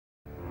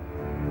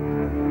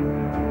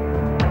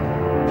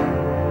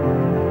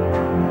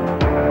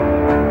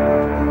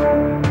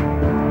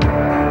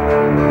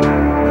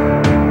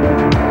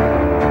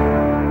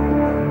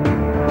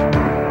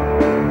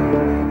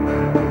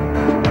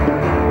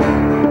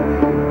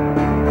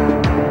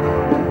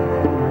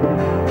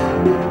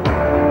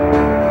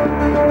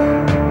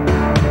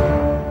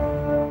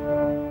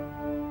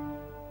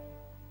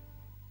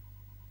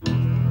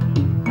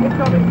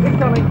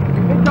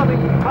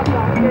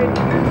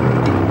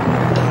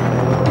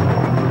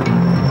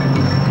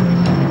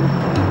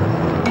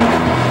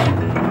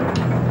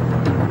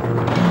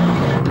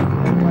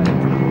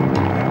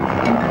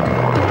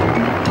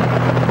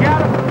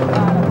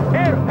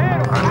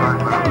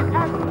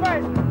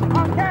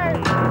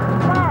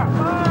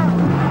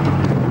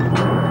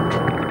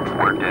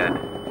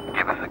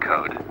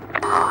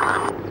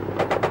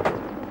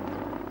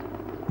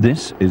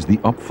This is the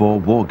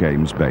OPFOR War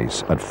Games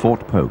base at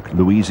Fort Polk,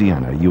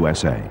 Louisiana,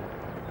 USA.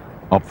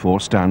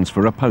 OPFOR stands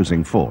for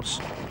Opposing Force,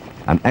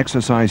 an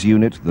exercise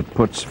unit that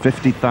puts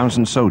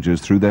 50,000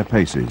 soldiers through their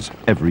paces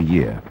every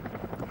year.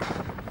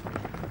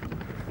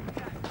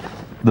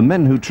 The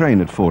men who train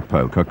at Fort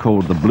Polk are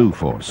called the Blue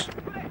Force.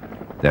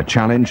 Their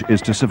challenge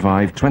is to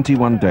survive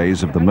 21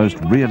 days of the most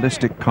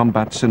realistic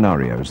combat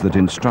scenarios that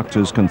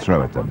instructors can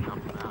throw at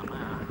them.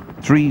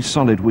 3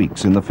 solid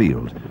weeks in the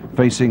field,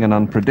 facing an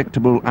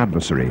unpredictable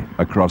adversary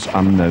across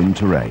unknown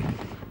terrain.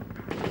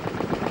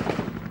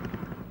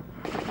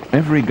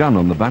 Every gun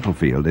on the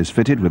battlefield is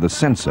fitted with a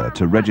sensor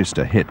to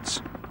register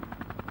hits.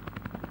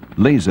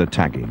 Laser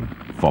tagging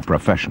for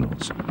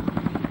professionals.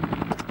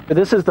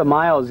 This is the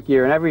miles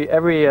gear, and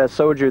every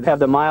soldier have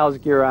the miles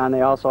gear on.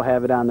 They also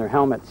have it on their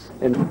helmets.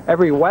 And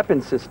every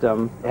weapon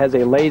system has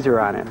a laser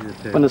on it.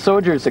 When the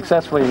soldier is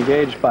successfully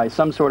engaged by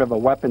some sort of a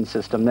weapon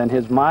system, then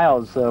his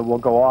miles will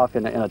go off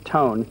in a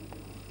tone.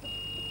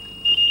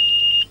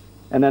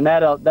 And then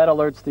that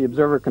alerts the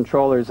observer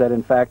controllers that,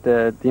 in fact,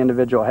 the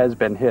individual has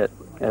been hit.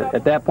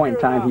 At that point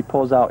in time, he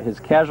pulls out his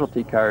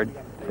casualty card.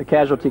 The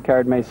casualty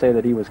card may say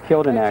that he was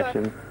killed in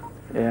action.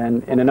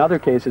 And in other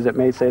cases, it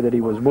may say that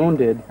he was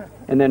wounded,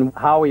 and then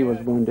how he was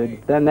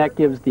wounded. Then that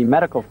gives the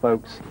medical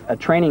folks a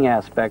training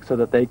aspect so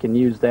that they can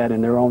use that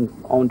in their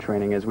own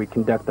training as we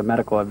conduct the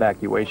medical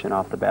evacuation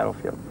off the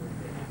battlefield.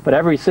 But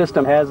every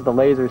system has the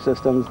laser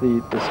systems.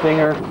 The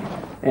Stinger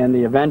and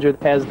the Avenger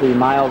has the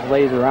Miles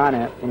laser on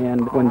it,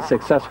 and when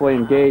successfully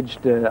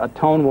engaged, a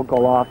tone will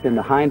go off in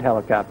the Hind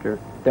Helicopter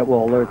that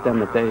will alert them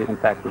that they, in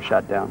fact, were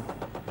shot down.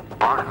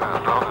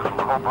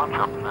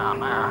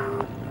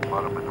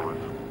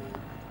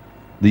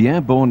 The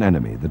airborne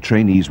enemy the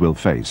trainees will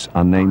face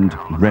are named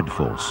Red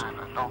Force,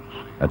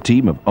 a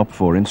team of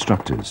OPFOR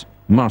instructors,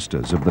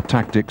 masters of the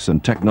tactics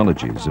and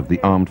technologies of the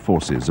armed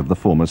forces of the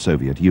former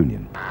Soviet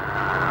Union.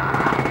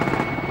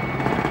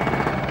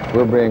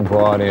 We're being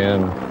brought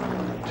in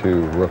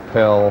to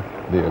repel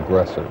the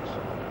aggressors,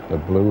 the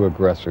blue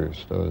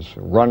aggressors, those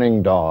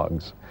running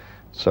dogs.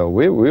 So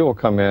we will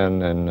come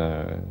in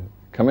and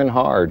come in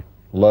hard,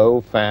 low,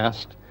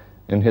 fast,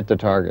 and hit the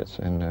targets,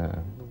 and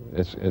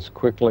as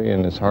quickly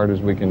and as hard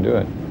as we can do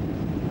it.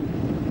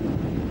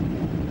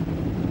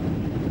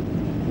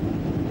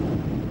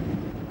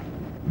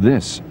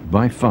 This,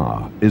 by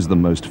far, is the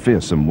most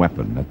fearsome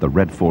weapon at the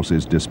Red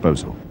Force's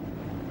disposal.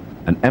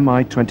 An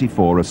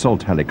Mi-24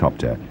 assault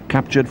helicopter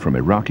captured from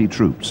Iraqi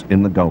troops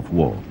in the Gulf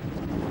War.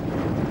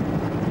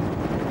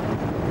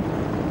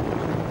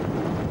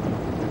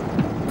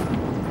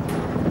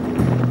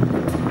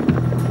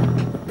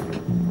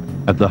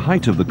 At the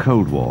height of the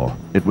Cold War,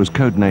 it was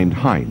codenamed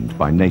Hind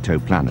by NATO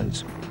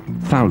planners.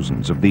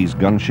 Thousands of these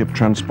gunship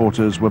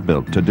transporters were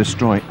built to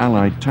destroy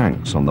Allied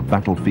tanks on the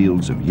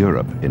battlefields of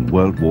Europe in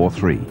World War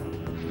III.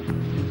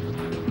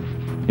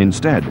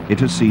 Instead, it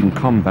has seen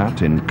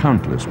combat in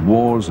countless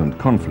wars and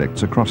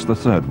conflicts across the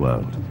Third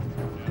World.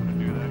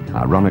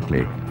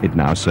 Ironically, it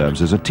now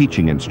serves as a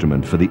teaching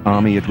instrument for the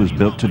army it was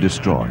built to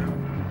destroy.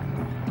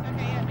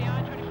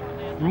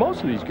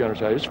 Most of these gunners,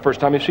 it's the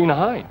first time they've seen a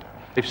Hind.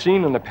 They've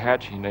seen an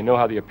Apache, and they know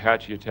how the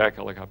Apache attack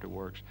helicopter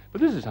works.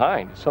 But this is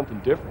Hind. It's something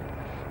different.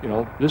 You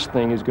know, this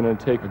thing is going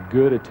to take a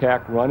good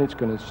attack run. It's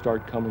going to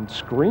start coming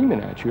screaming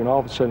at you, and all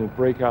of a sudden it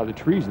break out of the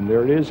trees, and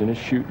there it is, and it's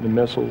shooting the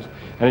missiles,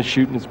 and it's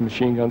shooting its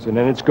machine guns, and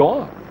then it's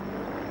gone.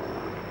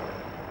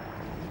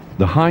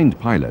 The Hind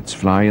pilots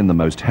fly in the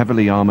most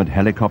heavily armored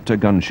helicopter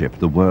gunship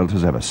the world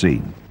has ever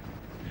seen.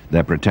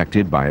 They're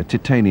protected by a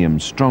titanium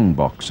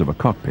strongbox of a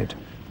cockpit,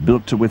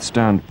 built to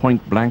withstand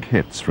point-blank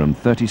hits from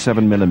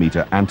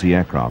 37mm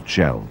anti-aircraft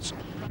shells.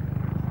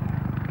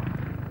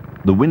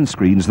 The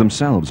windscreens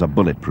themselves are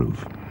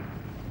bulletproof.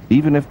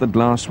 Even if the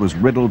glass was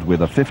riddled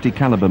with a .50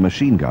 caliber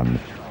machine gun,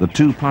 the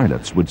 2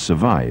 pilots would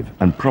survive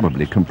and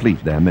probably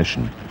complete their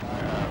mission.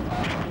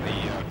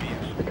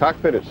 The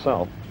cockpit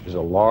itself is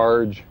a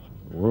large,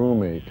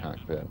 roomy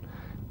cockpit.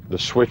 The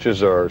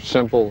switches are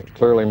simple,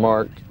 clearly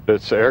marked.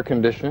 It's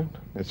air-conditioned.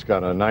 It's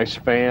got a nice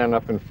fan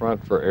up in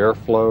front for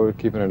airflow,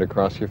 keeping it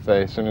across your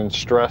face. And in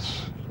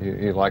stress,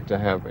 you like to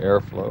have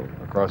airflow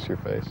across your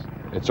face.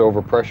 It's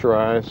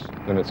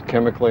overpressurized, and it's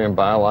chemically and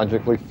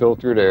biologically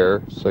filtered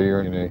air, so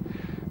you're in a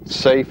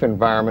safe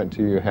environment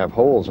till you have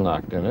holes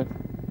knocked in it.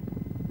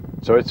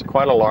 So it's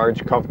quite a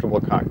large,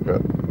 comfortable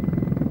cockpit.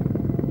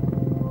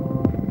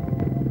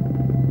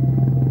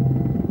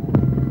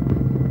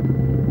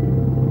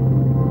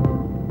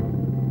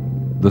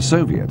 The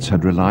Soviets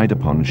had relied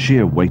upon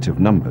sheer weight of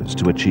numbers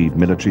to achieve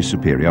military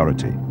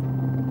superiority.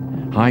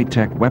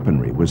 High-tech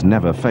weaponry was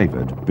never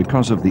favored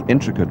because of the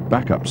intricate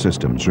backup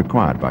systems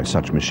required by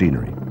such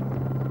machinery.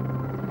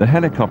 The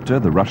helicopter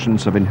the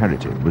Russians have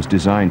inherited was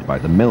designed by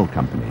the Mill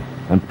Company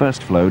and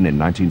first flown in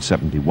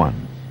 1971,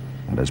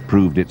 and has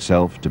proved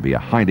itself to be a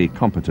highly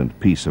competent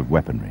piece of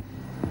weaponry.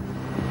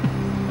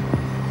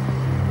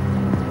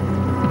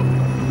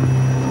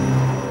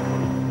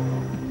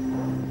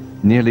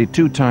 Nearly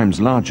 2 times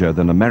larger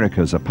than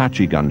America's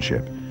Apache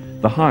gunship,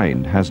 the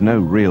Hind has no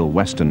real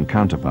Western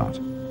counterpart.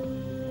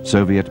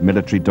 Soviet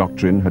military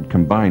doctrine had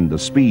combined the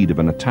speed of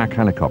an attack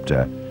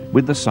helicopter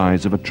with the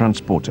size of a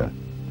transporter.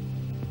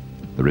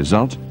 The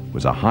result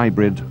was a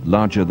hybrid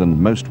larger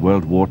than most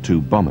World War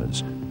II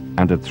bombers,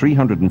 and at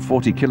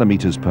 340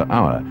 kilometers per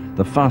hour,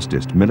 the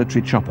fastest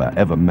military chopper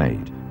ever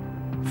made.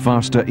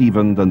 Faster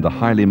even than the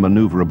highly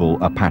maneuverable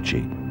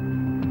Apache.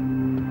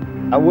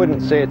 I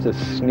wouldn't say it's a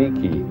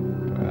sneaky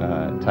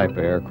type of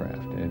aircraft.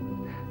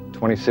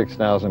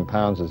 26,000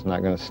 pounds is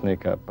not going to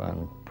sneak up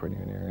on pretty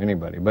near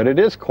anybody, but it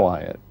is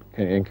quiet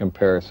in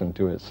comparison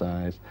to its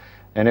size.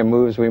 And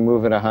we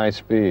move at a high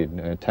speed,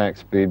 attack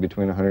speed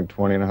between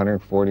 120 and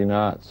 140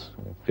 knots,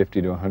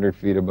 50 to 100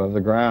 feet above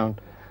the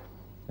ground.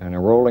 And a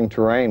rolling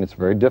terrain, it's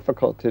very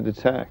difficult to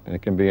detect, and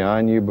it can be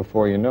on you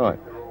before you know it.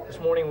 This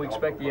morning we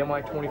expect the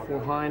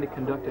Mi-24 Hind to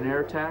conduct an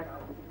air attack.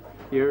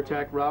 The air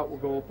attack route will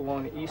go up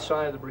along the east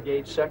side of the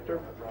brigade sector.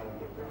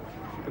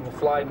 It will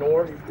fly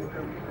north.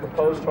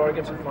 Proposed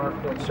targets at Fire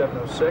Field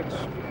 706,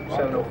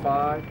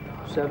 705,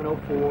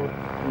 704,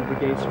 and the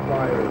brigade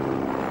supply area.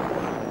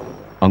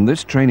 On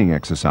this training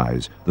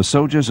exercise, the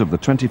soldiers of the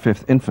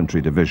 25th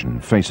Infantry Division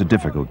face a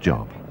difficult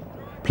job.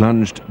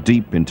 Plunged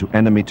deep into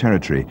enemy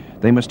territory,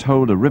 they must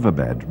hold a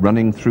riverbed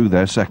running through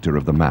their sector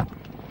of the map.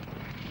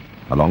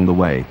 Along the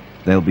way,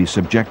 they'll be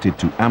subjected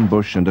to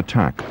ambush and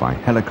attack by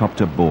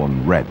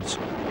helicopter-borne Reds.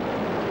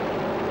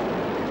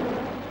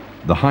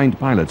 The Hind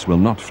pilots will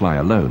not fly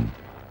alone.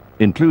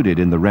 Included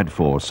in the Red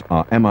Force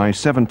are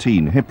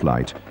Mi-17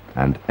 Hiplight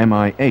and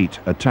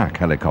Mi-8 attack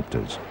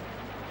helicopters.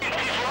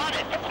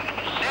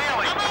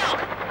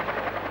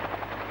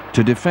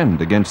 To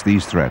defend against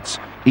these threats,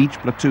 each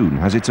platoon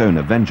has its own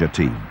Avenger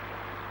team.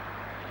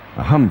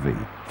 A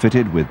Humvee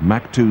fitted with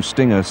Mach 2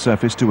 Stinger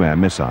surface-to-air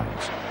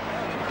missiles.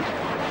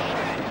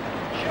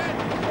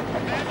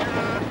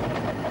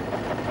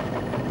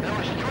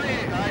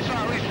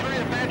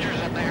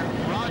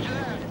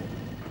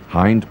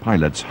 Hind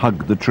pilots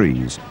hug the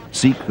trees,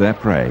 seek their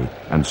prey,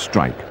 and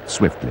strike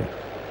swiftly.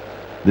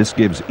 This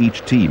gives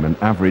each team an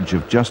average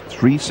of just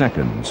 3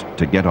 seconds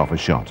to get off a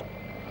shot.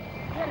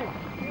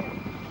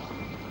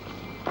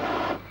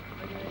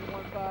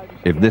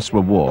 If this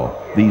were war,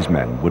 these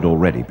men would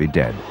already be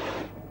dead.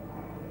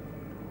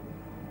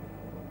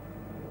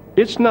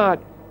 It's not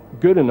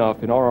good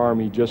enough in our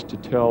Army just to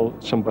tell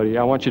somebody,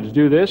 I want you to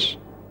do this,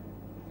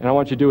 and I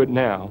want you to do it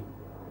now.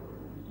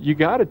 You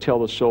got to tell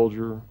the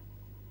soldier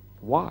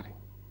why.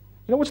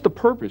 You know, what's the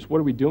purpose? What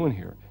are we doing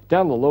here?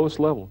 Down to the lowest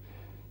level.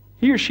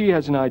 He or she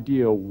has an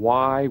idea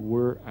why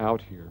we're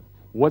out here.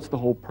 What's the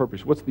whole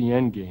purpose? What's the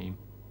end game?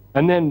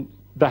 And then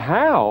the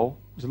how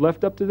is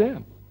left up to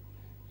them.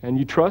 And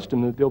you trust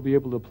them that they'll be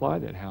able to apply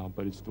that how,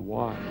 but it's the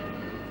why.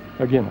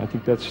 Again, I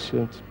think that's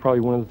probably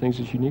one of the things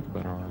that's unique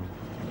about our Army.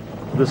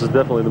 This is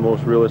definitely the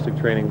most realistic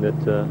training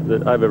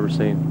that I've ever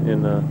seen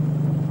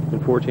in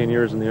 14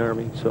 years in the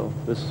Army, so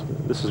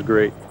this is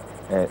great.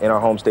 In our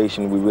home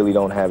station, we really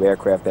don't have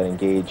aircraft that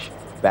engage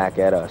back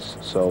at us,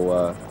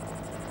 so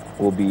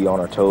we'll be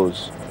on our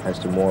toes as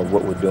to more of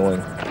what we're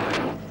doing.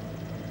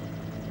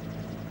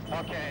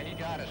 Okay, he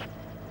got us.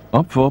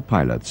 OPFOR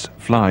pilots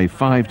fly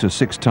 5 to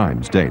 6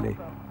 times daily.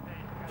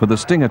 For the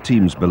Stinger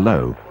teams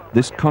below,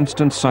 this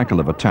constant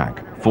cycle of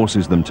attack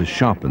forces them to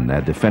sharpen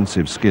their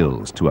defensive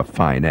skills to a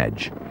fine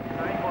edge.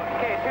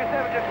 Okay,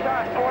 27 just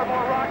shot, 4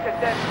 more rockets,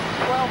 then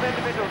 12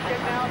 individuals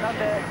getting out of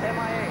the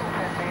MIA.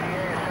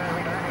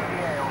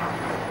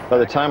 By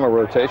the time a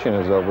rotation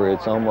is over,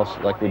 it's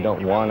almost like we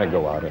don't want to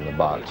go out in the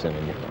box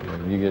anymore.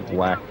 When you get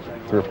whacked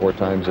 3 or 4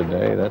 times a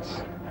day,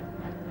 that's,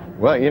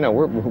 well, you know,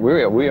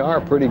 we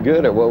are pretty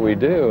good at what we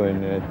do,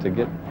 and to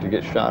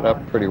get shot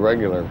up pretty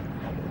regular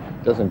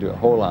doesn't do a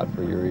whole lot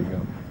for your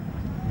ego.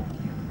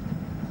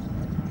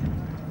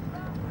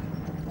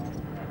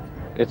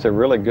 It's a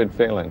really good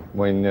feeling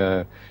when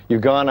you've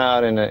gone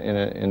out in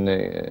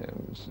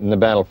the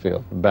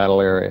battlefield, the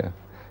battle area,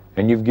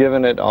 and you've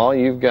given it all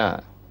you've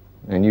got.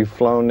 And you've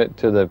flown it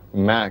to the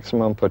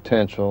maximum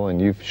potential,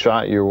 and you've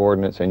shot your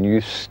ordnance, and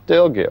you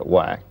still get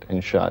whacked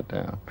and shot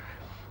down.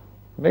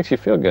 It makes you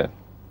feel good.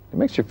 It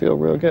makes you feel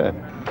real good.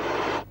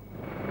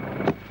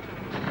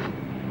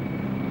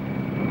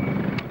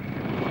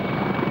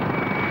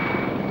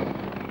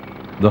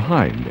 The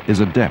Hind is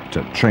adept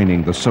at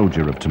training the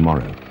soldier of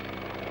tomorrow.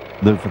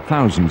 Though for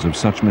thousands of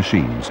such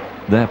machines,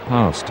 their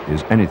past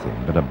is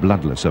anything but a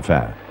bloodless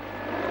affair.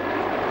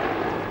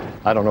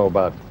 I don't know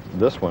about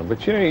this one,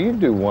 but you know, you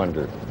do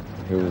wonder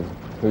who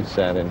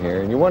sat in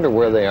here, and you wonder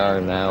where they are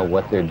now,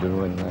 what they're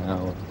doing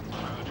now.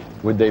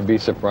 Would they be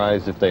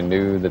surprised if they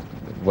knew that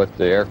what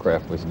the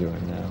aircraft was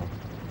doing now?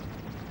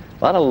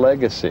 A lot of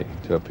legacy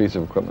to a piece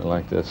of equipment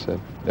like this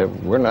that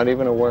we're not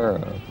even aware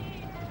of.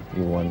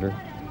 You wonder.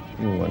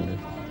 You wonder.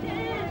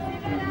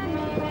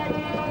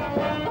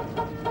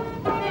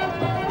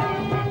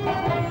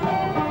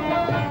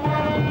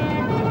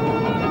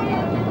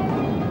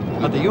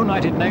 At the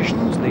United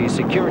Nations, the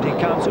Security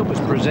Council was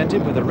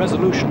presented with a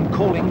resolution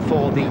calling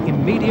for the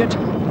immediate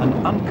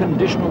and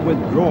unconditional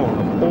withdrawal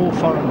of all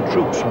foreign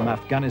troops from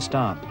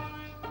Afghanistan.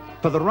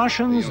 For the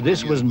Russians,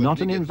 this was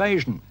not an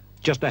invasion.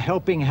 just a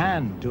helping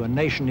hand to a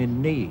nation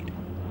in need.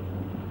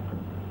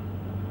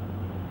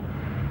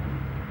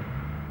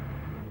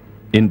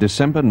 In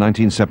December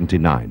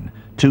 1979,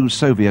 2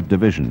 Soviet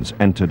divisions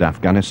entered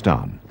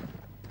Afghanistan.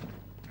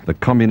 The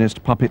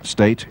communist puppet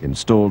state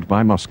installed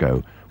by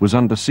Moscow was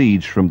under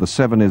siege from the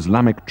 7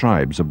 Islamic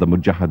tribes of the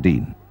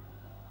Mujahideen.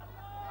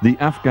 The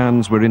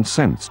Afghans were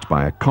incensed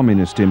by a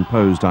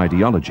communist-imposed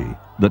ideology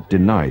that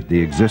denied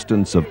the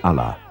existence of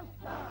Allah.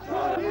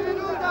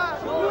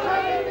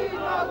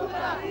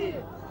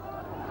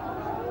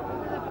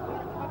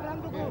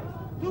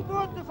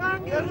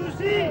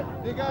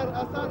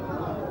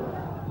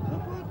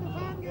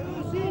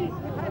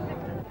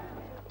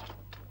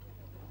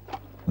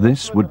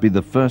 This would be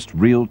the first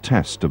real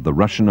test of the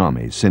Russian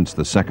army since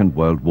the Second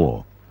World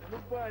War.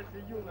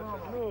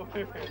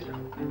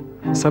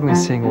 Suddenly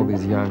seeing all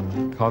these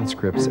young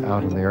conscripts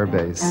out on the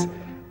airbase,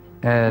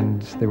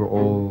 and they were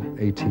all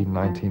 18,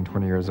 19,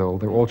 20 years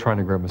old. They were all trying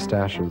to grow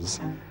mustaches.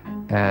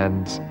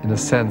 And in a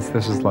sense,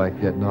 this is like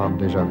Vietnam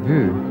déjà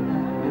vu.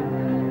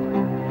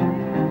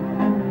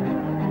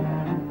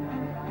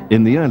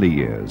 In the early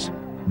years,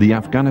 the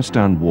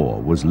Afghanistan war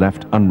was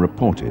left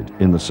unreported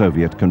in the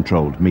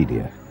Soviet-controlled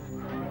media.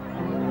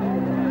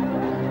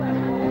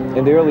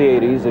 In the early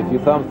 80s, if you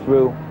thumbed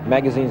through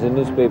magazines and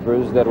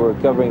newspapers that were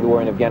covering the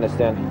war in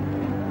Afghanistan,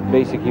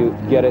 basically you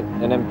get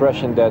an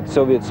impression that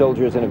Soviet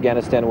soldiers in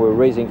Afghanistan were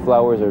raising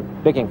flowers or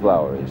picking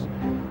flowers,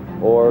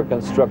 or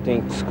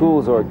constructing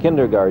schools or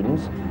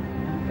kindergartens,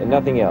 and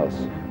nothing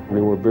else. We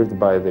were briefed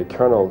by the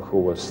colonel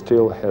who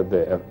still had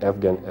the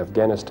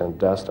Afghanistan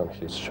dust on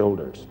his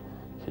shoulders.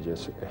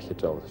 He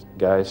told us,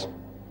 guys,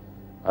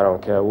 I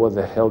don't care what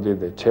the hell did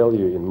they tell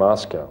you in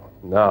Moscow.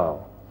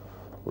 Now,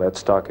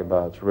 let's talk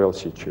about real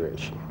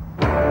situation.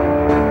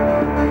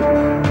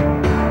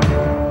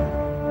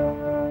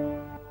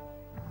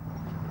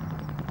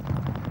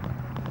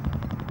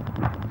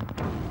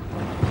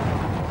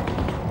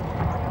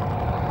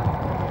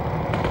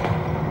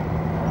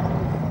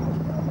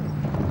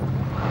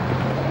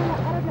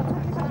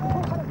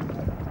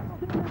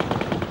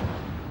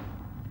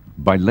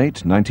 By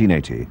late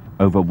 1980,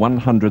 over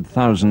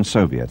 100,000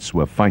 Soviets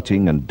were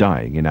fighting and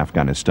dying in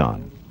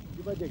Afghanistan.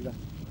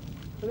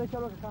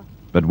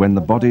 But when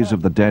the bodies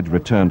of the dead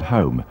returned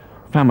home,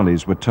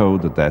 families were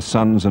told that their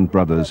sons and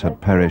brothers had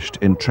perished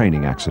in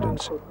training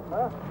accidents.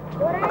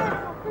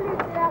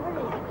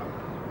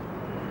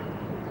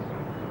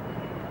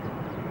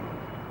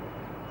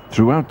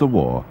 Throughout the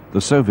war,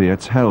 the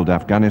Soviets held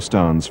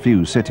Afghanistan's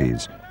few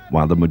cities,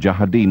 while the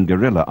Mujahideen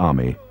guerrilla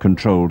army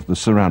controlled the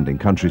surrounding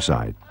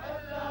countryside.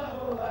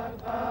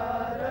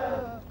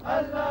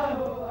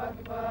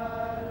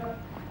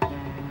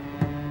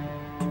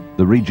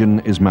 The region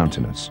is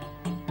mountainous.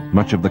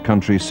 Much of the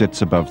country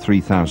sits above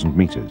 3,000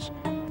 meters.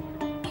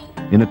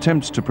 In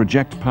attempts to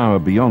project power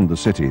beyond the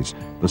cities,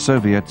 the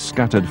Soviets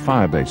scattered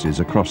fire bases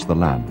across the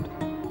land.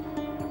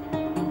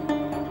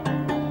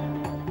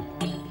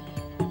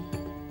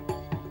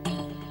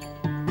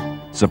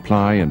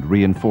 Supply and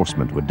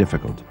reinforcement were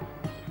difficult.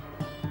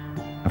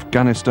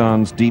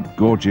 Afghanistan's deep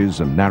gorges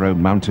and narrow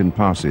mountain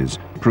passes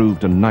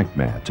proved a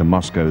nightmare to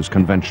Moscow's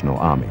conventional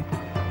army.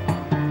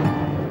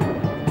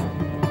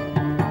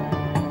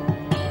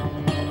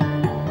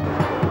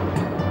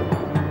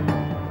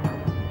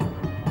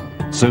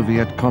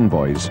 Soviet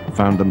convoys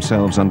found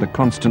themselves under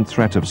constant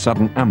threat of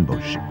sudden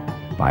ambush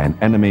by an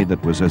enemy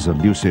that was as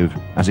elusive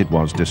as it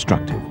was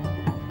destructive.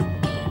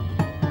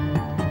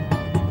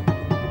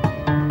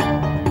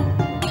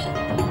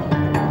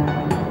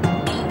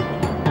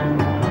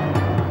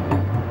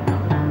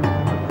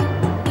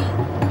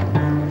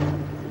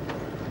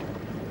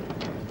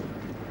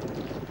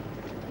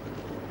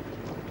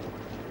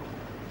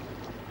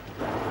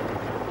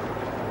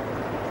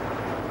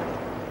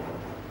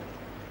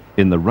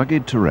 In the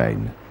rugged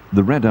terrain,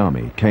 the Red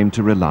Army came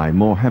to rely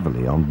more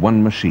heavily on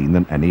one machine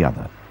than any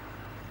other.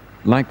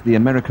 Like the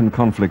American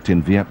conflict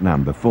in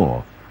Vietnam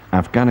before,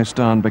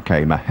 Afghanistan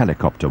became a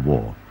helicopter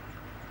war.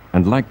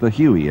 And like the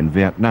Huey in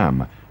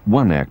Vietnam,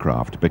 one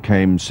aircraft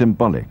became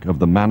symbolic of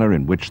the manner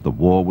in which the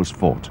war was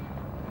fought.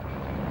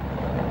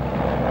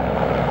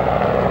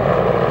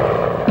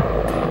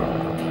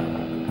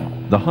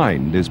 The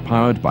Hind is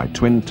powered by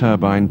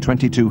twin-turbine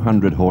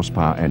 2,200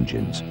 horsepower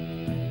engines.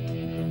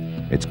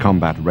 Its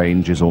combat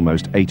range is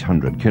almost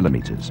 800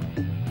 kilometers.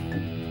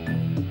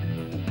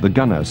 The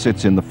gunner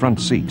sits in the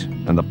front seat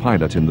and the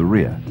pilot in the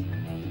rear.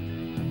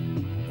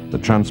 The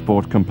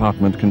transport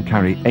compartment can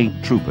carry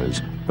 8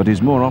 troopers, but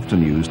is more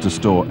often used to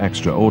store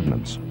extra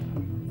ordnance.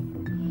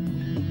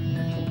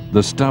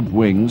 The stub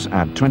wings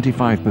add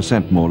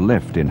 25% more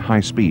lift in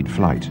high-speed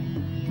flight,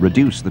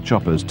 reduce the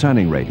chopper's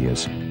turning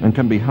radius, and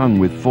can be hung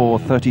with 4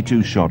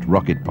 32-shot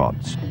rocket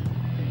pods.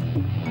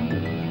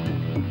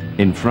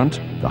 In front,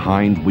 the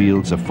Hind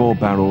wields a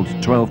 4-barreled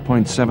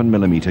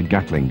 12.7mm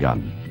Gatling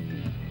gun.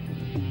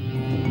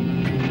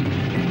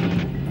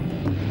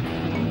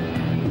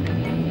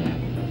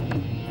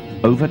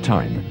 Over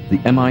time, the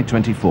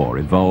Mi-24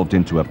 evolved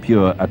into a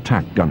pure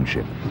attack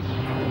gunship.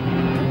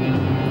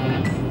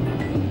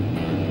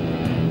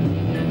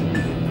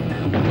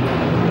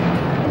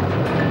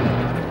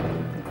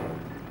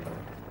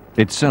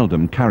 It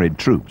seldom carried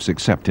troops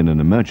except in an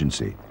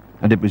emergency,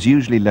 and it was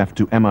usually left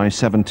to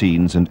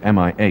Mi-17s and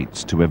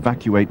Mi-8s to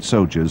evacuate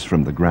soldiers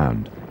from the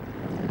ground.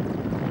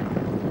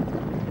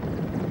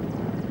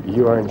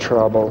 You are in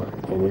trouble,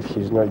 and if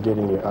he's not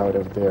getting you out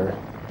of there,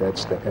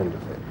 that's the end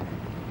of it.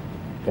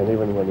 And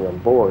even when you're on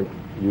board,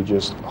 you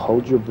just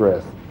hold your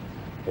breath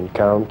and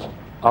count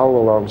all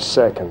along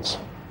seconds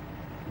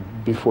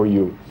before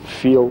you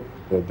feel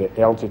that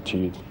the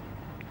altitude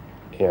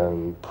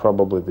and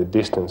probably the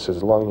distance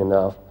is long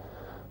enough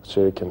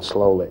so you can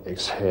slowly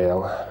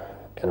exhale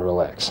and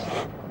relax.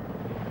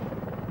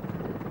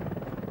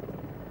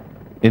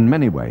 In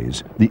many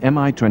ways, the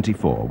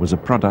Mi-24 was a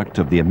product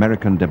of the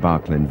American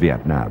debacle in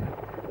Vietnam.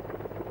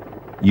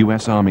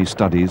 US Army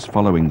studies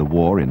following the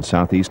war in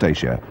Southeast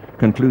Asia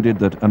concluded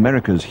that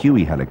America's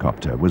Hind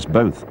helicopter was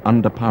both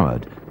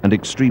underpowered and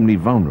extremely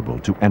vulnerable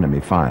to enemy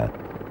fire.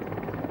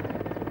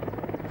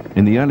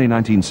 In the early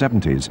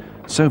 1970s,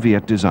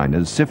 Soviet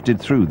designers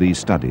sifted through these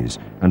studies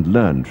and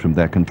learned from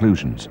their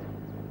conclusions.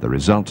 The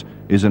result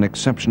is an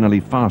exceptionally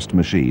fast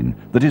machine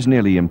that is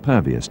nearly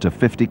impervious to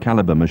 .50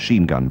 caliber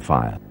machine gun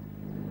fire.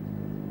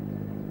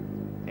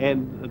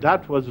 And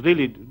that was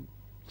really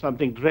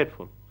something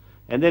dreadful.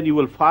 And then you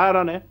will fire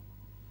on it,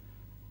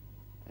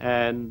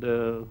 and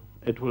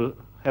it will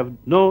have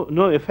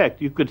no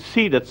effect. You could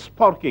see that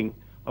sparking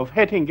of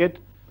hitting it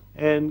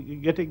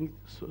and getting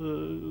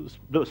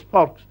the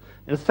sparks,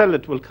 and still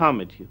it will come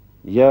at you.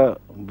 I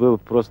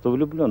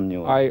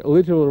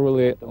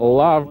literally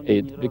loved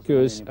it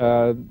because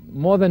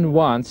more than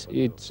once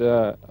it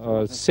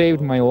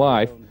saved my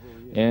life,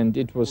 and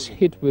it was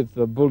hit with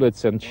the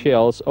bullets and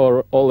shells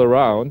all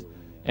around,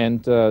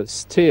 and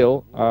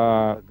still,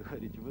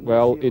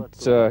 well,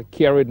 it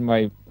carried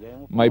my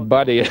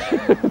body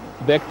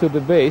back to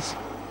the base.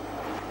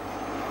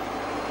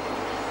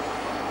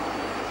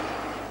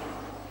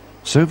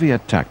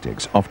 Soviet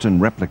tactics often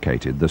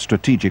replicated the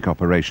strategic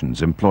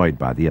operations employed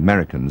by the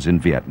Americans in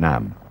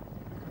Vietnam.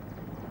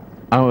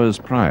 Hours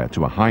prior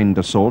to a Hind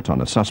assault on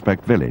a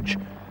suspect village,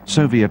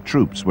 Soviet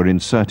troops were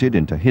inserted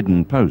into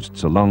hidden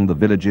posts along the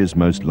village's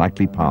most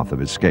likely path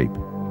of escape.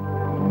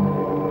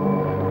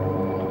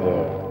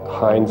 The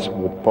Hinds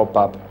would pop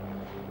up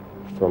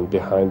from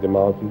behind the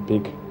mountain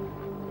peak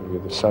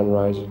with the sun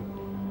rising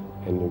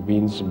and the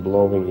winds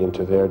blowing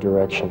into their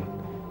direction.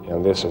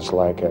 And this is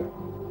like a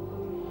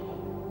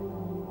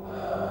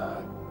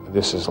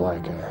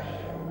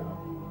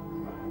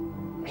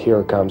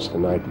here comes the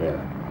nightmare.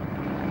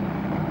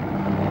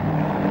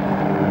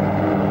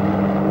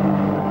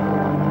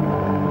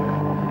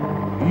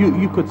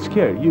 You could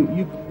scare you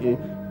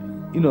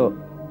know,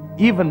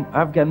 even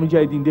Afghan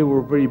Mujahideen, they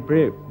were very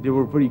brave. They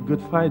were very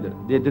good fighters.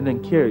 They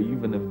didn't care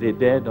even if they're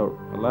dead or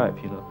alive,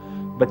 you know.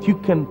 But you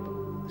can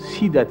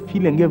see that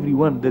feeling,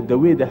 everyone, that the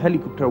way the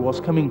helicopter was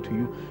coming to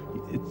you,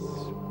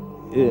 it's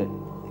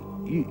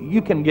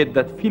you can get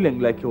that feeling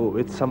like, oh,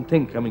 it's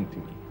something coming to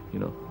me, you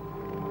know.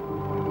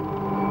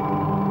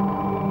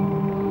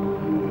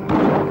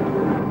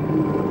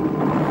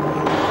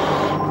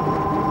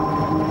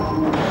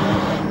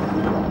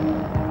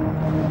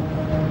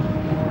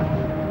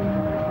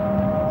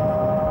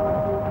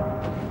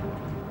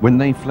 When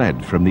they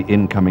fled from the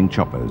incoming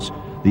choppers,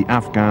 the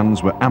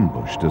Afghans were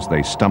ambushed as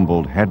they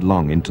stumbled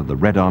headlong into the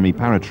Red Army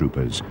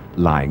paratroopers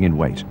lying in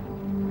wait.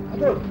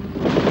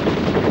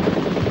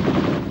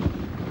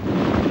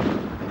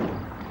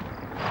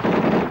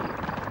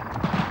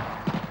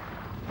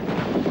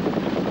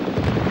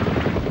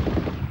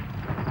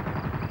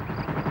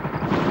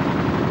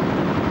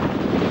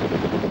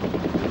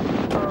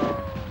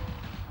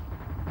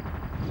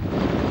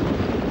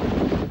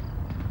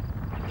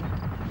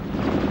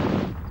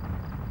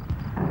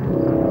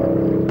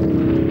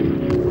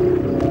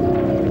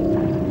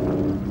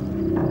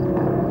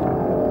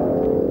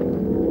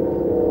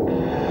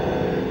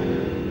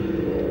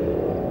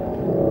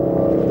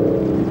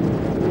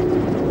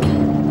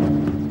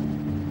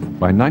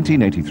 By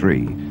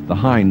 1983, the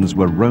Hinds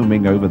were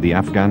roaming over the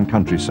Afghan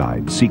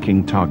countryside,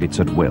 seeking targets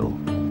at will.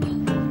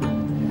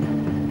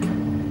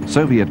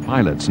 Soviet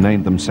pilots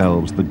named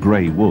themselves the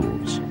Grey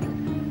Wolves,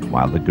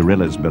 while the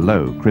guerrillas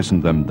below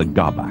christened them the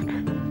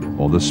Garbak,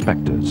 or the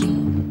Spectres.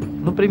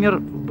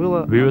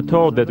 We were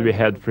told that we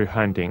had free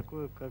hunting,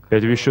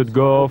 that we should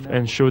go off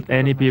and shoot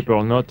any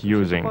people not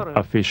using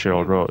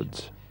official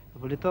roads.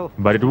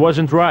 But it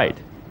wasn't right.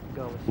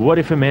 What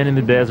if a man in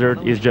the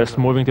desert is just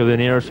moving to the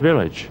nearest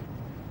village?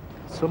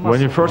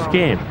 When we first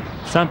came,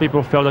 some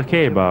people felt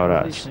okay about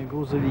us,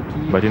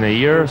 but in a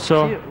year or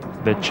so,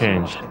 that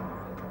changed.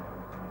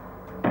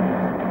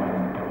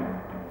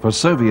 For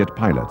Soviet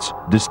pilots,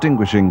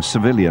 distinguishing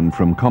civilian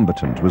from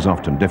combatant was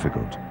often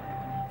difficult.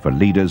 For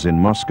leaders in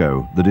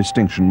Moscow, the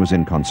distinction was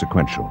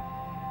inconsequential.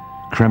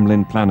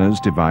 Kremlin planners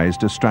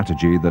devised a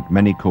strategy that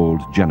many called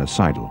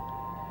genocidal.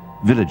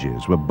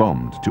 Villages were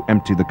bombed to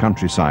empty the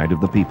countryside of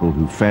the people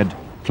who fed,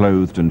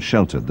 clothed and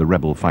sheltered the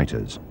rebel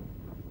fighters.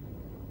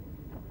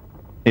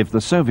 If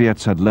the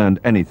Soviets had learned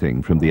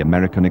anything from the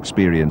American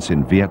experience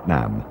in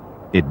Vietnam,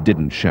 it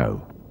didn't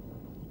show.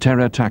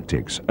 terror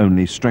tactics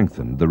only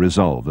strengthened the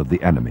resolve of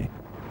the enemy.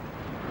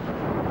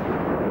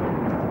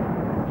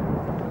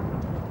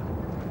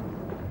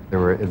 There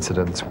were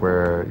incidents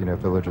where,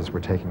 villages were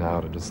taken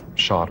out and just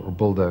shot or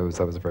bulldozed.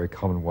 That was a very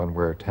common one,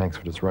 where tanks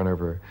would just run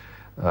over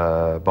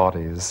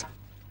bodies.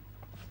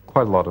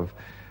 Quite a lot of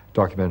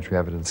documentary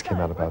evidence came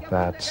out about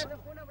that.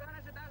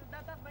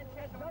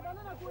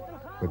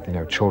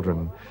 With,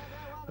 children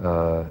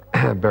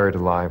buried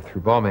alive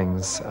through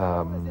bombings.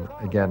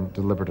 Again,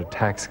 deliberate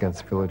attacks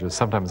against villages,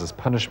 sometimes as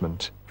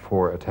punishment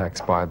for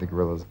attacks by the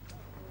guerrillas.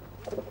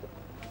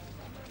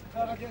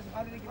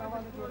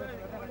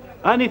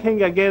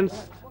 Anything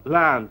against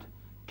land,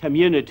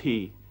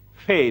 community,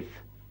 faith,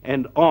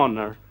 and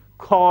honor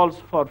calls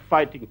for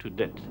fighting to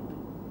death.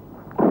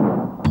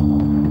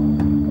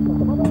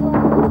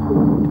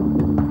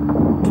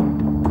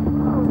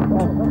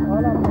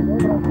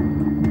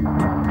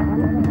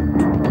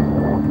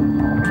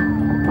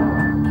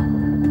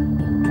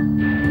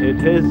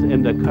 It is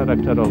in the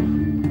character of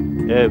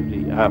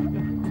every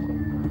Afghan,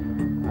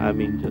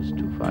 just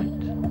to fight.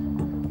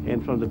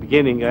 And from the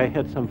beginning, I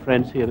had some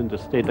friends here in the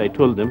state. I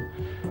told them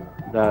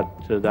that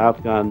the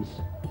Afghans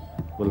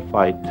will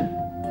fight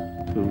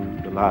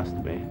to the last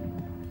man.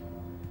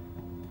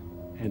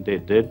 And they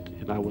did,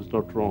 and I was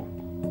not wrong.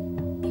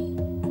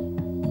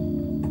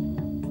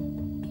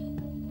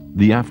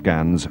 The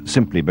Afghans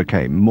simply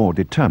became more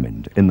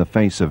determined in the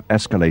face of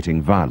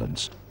escalating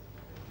violence.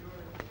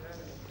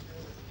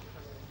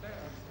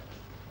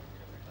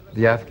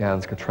 The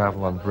Afghans could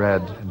travel on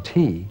bread and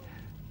tea,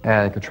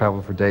 and could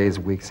travel for days,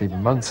 weeks,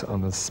 even months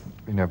on this,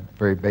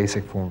 very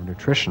basic form of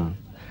nutrition,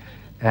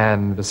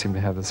 and they seem to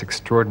have this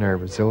extraordinary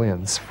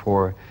resilience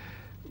for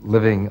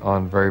living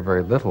on very,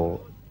 very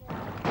little.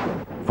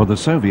 For the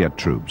Soviet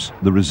troops,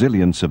 the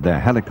resilience of their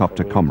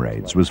helicopter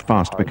comrades was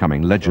fast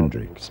becoming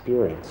legendary.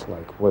 Experience,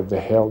 like what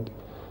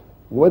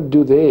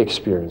do they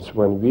experience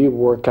when we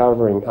were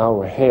covering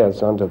our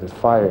heads under the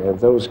fire and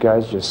those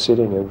guys just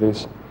sitting in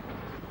this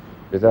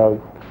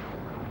without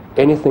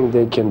anything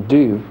they can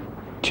do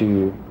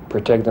to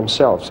protect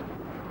themselves?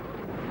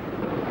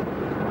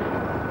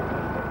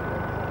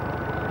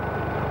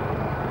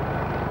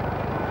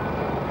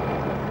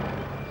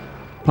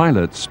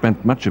 Pilots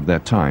spent much of their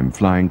time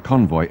flying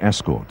convoy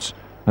escorts,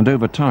 and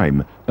over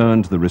time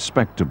earned the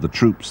respect of the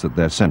troops that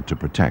they're sent to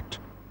protect.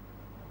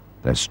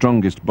 Their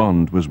strongest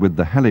bond was with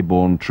the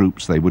heli-borne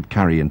troops they would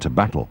carry into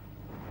battle.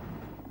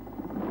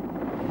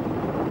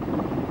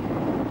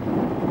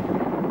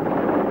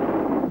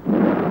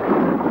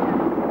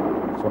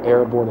 For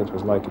airborne, it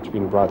was like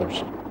between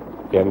brothers.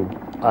 And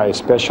I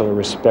especially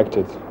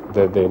respected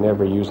that they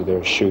never used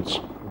their chutes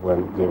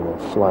when they were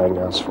flying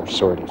us for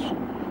sorties.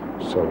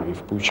 So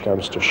if push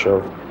comes to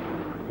shove,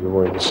 we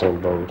were in the same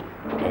boat,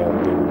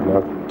 and they would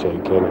not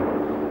take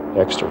any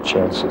extra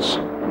chances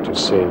to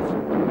save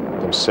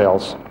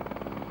themselves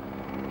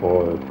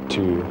or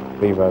to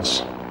leave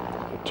us,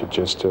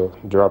 to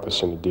drop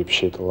us in the deep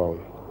shit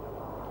alone.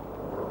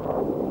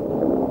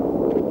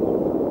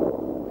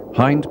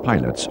 Hind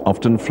pilots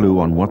often flew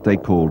on what they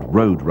called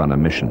roadrunner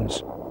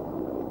missions.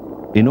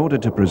 In order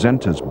to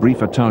present as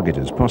brief a target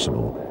as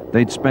possible,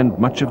 they'd spend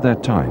much of their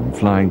time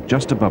flying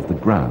just above the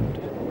ground,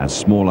 as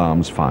small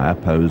arms fire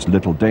posed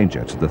little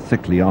danger to the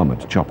thickly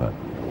armored chopper.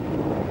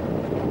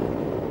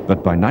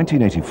 But by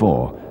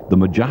 1984, the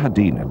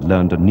Mujahideen had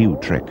learned a new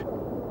trick.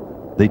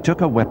 They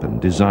took a weapon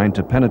designed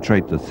to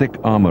penetrate the thick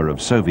armor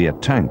of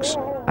Soviet tanks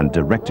and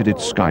directed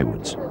it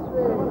skywards.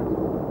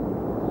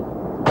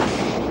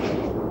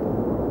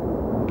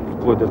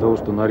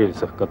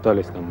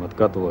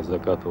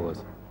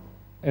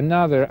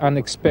 Another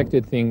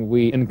unexpected thing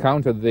we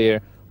encountered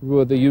there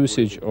were the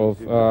usage of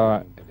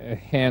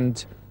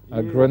hand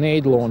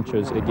grenade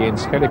launchers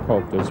against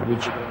helicopters,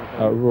 which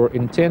were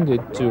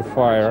intended to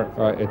fire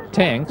at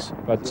tanks,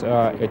 but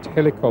at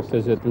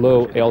helicopters at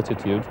low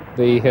altitude.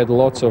 They had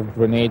lots of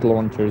grenade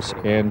launchers,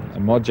 and a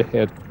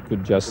Mujahid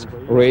could just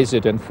raise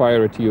it and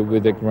fire at you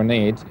with a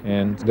grenade,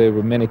 and there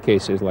were many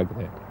cases like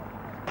that.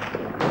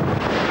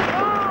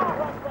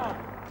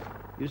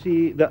 You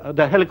see,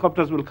 the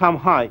helicopters will come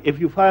high. If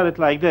you fire it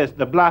like this,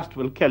 the blast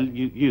will kill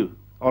you,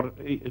 or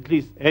at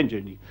least injure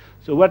you.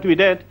 So what we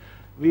did,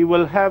 we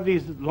will have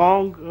these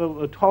long,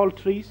 tall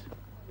trees,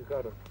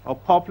 a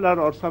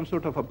poplar or some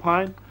sort of a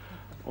pine.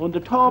 On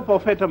the top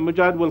of it, a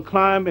Mujahid will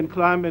climb and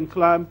climb and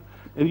climb,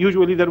 and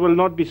usually there will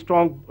not be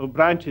strong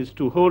branches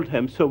to hold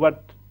him. So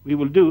what we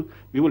will do,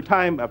 we will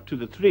tie him up to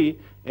the tree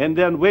and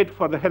then wait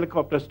for the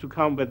helicopters to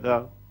come with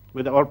the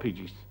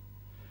RPGs.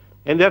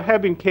 And there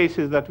have been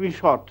cases that we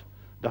shot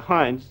the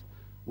Hinds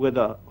with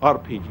the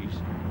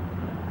RPGs.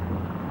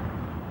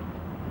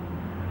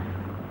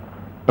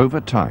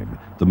 Over time,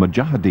 the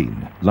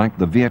Mujahideen, like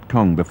the Viet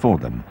Cong before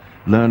them,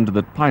 learned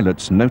that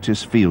pilots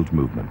notice field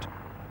movement.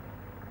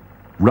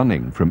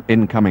 Running from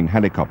incoming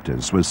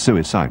helicopters was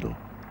suicidal.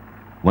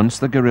 Once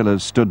the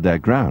guerrillas stood their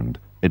ground,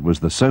 it was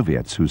the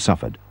Soviets who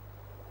suffered.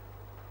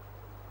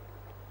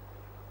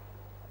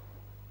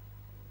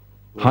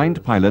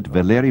 Hind pilot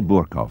Valery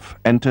Burkov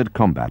entered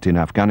combat in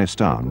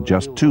Afghanistan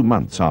just 2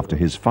 months after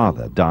his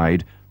father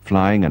died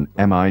flying an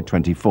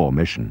Mi-24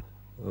 mission.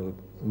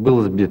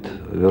 Another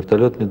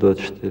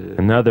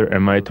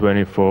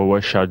Mi-24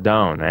 was shot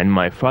down, and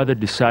my father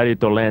decided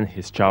to land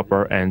his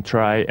chopper and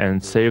try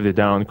and save the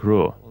downed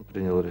crew.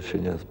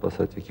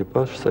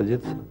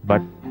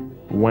 But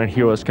when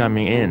he was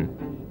coming in,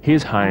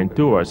 his Hind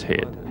too was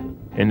hit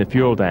in the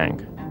fuel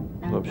tank.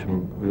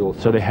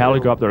 So the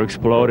helicopter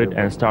exploded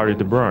and started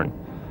to burn.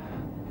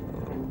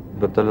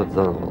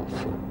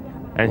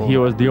 And he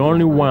was the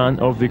only one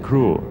of the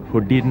crew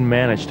who didn't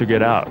manage to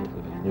get out.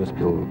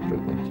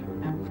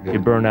 He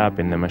burned up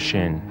in the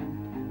machine.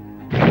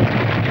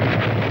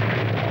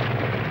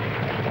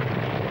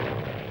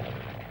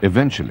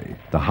 Eventually,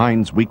 the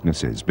Hind's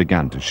weaknesses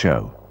began to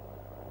show.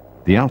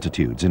 The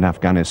altitudes in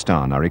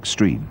Afghanistan are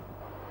extreme.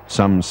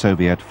 Some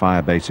Soviet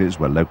fire bases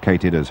were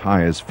located as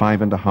high as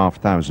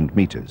 5,500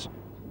 meters.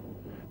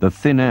 The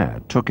thin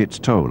air took its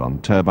toll on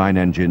turbine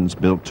engines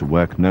built to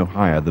work no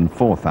higher than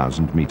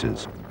 4,000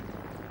 meters.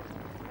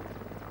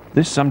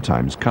 This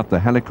sometimes cut the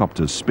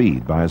helicopter's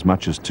speed by as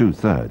much as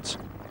 2/3.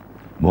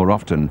 More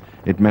often,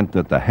 it meant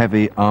that the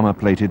heavy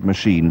armor-plated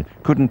machine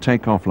couldn't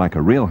take off like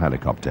a real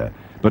helicopter,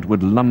 but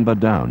would lumber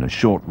down a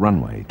short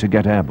runway to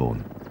get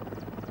airborne.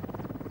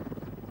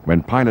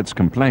 When pilots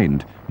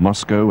complained,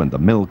 Moscow and the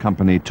mill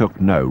company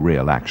took no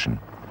real action.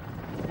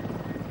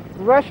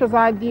 Russia's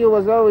idea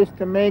was always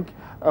to make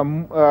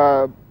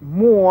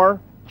more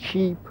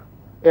cheap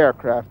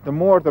aircraft. The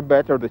more the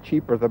better, the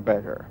cheaper the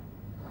better.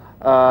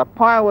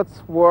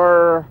 Pilots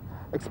were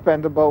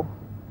expendable.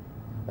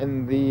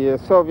 In the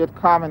Soviet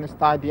communist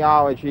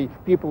ideology,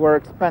 people were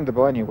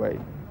expendable anyway.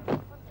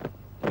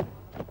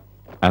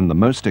 And the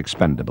most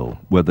expendable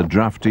were the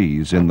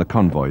draftees in the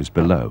convoys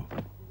below.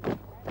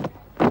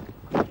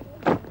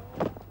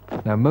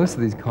 Now, most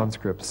of these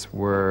conscripts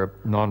were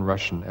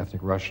non-Russian,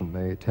 ethnic Russian.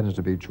 They tended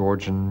to be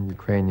Georgian,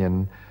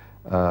 Ukrainian,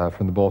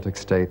 from the Baltic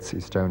states,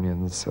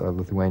 Estonians,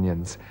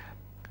 Lithuanians.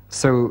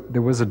 So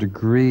there was a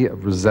degree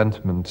of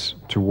resentment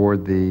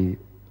toward the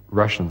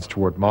Russians,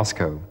 toward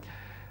Moscow.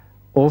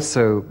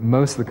 Also,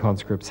 most of the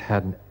conscripts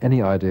hadn't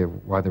any idea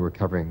why they were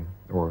covering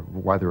or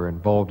why they were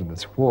involved in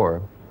this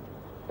war.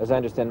 As I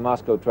understand,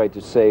 Moscow tried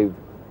to save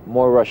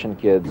more Russian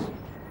kids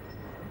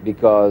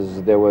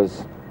because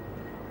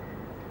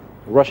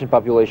Russian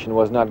population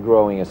was not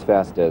growing as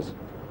fast as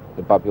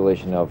the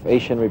population of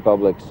Asian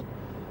republics.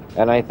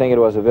 And I think it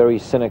was a very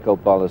cynical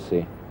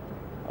policy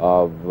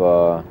of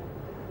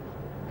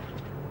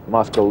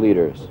Moscow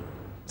leaders.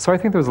 So I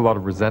think there was a lot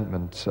of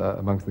resentment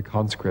amongst the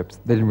conscripts.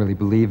 They didn't really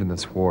believe in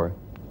this war.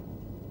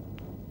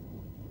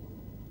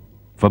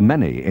 For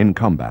many in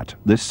combat,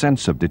 this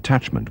sense of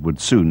detachment would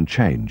soon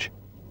change.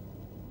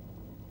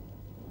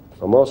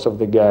 For most of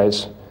the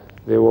guys,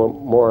 they were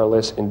more or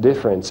less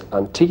indifferent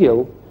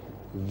until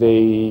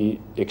they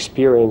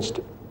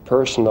experienced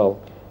personal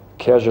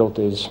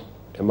casualties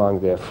among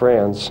their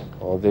friends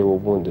or they were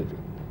wounded.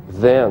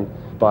 Then,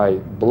 by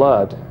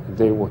blood,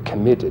 they were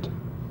committed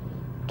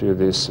to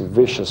this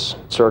vicious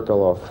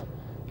circle of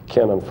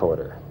cannon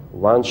fodder.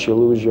 Once you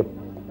lose your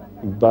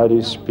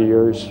buddies,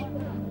 peers,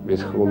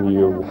 with whom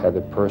you had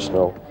a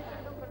personal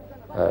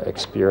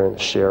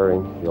experience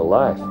sharing your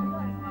life,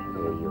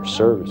 your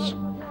service,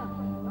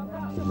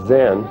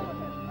 then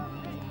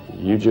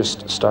you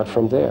just start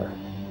from there.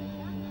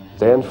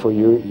 Then for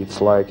you, it's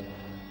like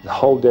the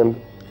whole damn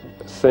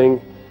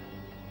thing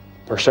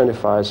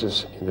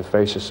personifies in the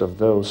faces of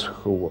those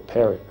who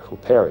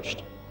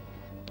perished.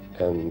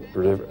 And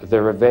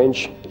the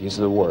revenge is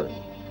the word.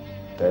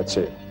 That's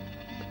it.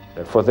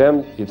 And for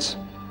them,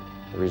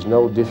 there is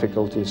no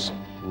difficulties,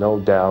 no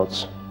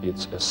doubts.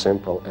 It's as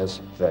simple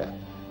as that.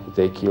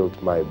 They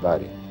killed my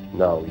buddy.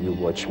 Now you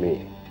watch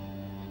me.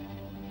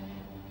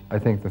 I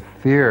think the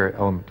fear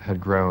element had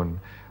grown.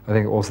 I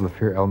think also the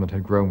fear element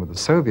had grown with the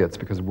Soviets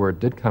because word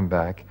did come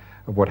back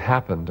of what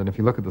happened. And if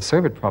you look at the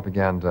Soviet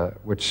propaganda,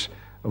 which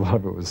a lot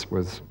of it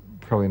was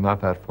probably not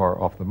that far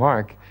off the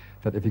mark,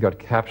 that if you got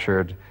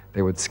captured,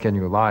 they would skin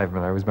you alive.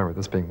 And I always remember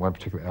this being one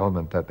particular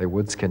element, that they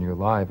would skin you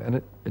alive, and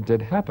it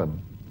did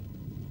happen.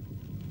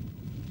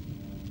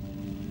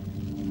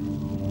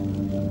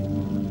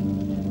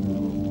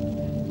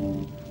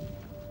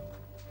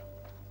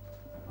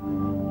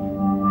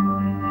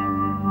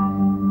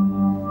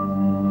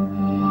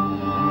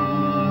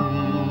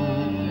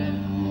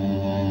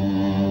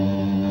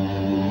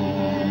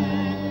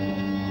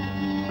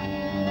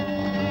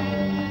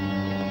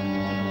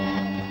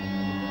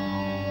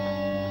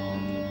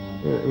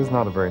 It was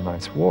not a very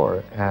nice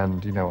war,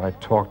 and I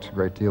talked a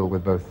great deal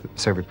with both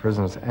Soviet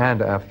prisoners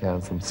and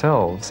Afghans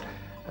themselves,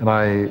 and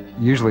I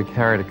usually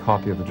carried a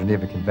copy of the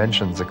Geneva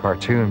Conventions, a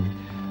cartoon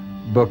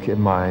book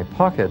in my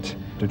pocket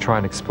to try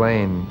and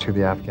explain to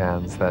the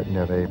Afghans that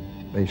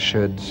they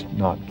should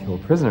not kill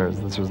prisoners.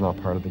 This was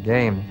not part of the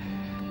game.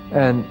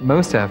 And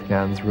most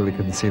Afghans really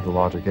couldn't see the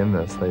logic in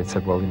this. They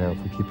said, well, if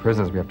we keep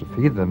prisoners, we have to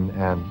feed them,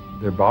 and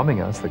they're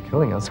bombing us, they're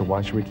killing us, so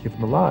why should we keep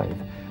them alive?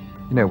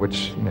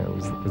 which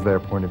was their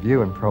point of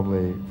view, and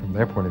probably from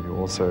their point of view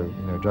also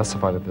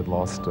justified that they'd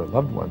lost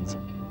loved ones.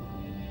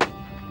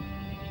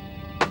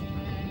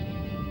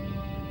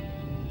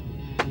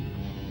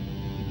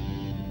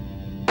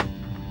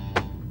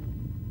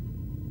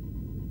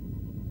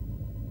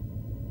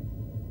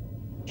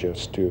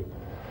 Just to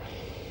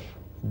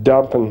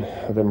dampen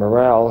the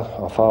morale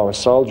of our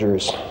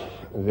soldiers,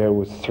 they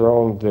would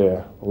throw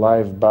the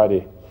live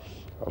body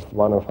of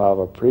one of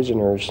our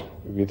prisoners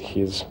with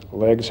his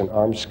legs and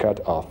arms cut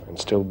off and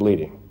still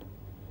bleeding.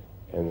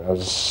 And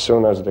as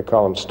soon as the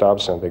column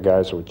stops and the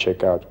guys would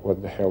check out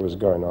what the hell is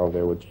going on,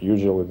 they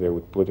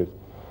would put it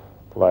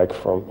like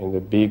in the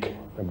big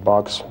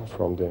box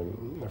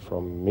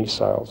from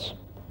missiles,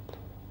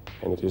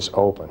 and it is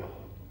open.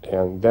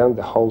 And then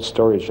the whole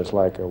story is just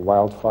like a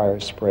wildfire,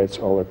 spreads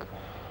all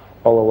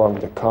along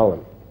the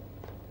column.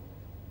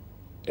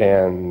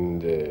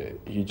 And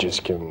you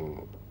just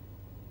can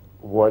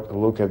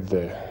look at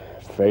the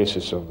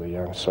faces of the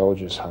young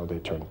soldiers, how they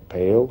turn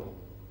pale,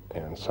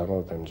 and some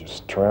of them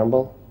just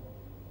tremble.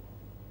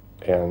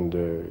 And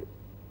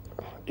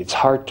it's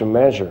hard to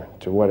measure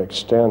to what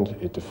extent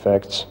it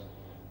affects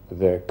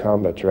the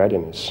combat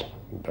readiness,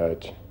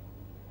 but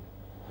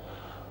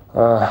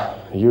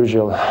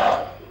usually,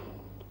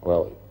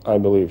 well, I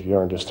believe you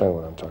understand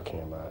what I'm talking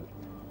about.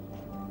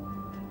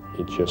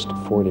 It just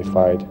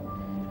fortified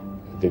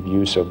the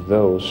views of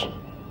those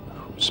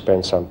who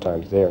spent some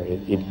time there.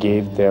 It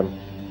gave them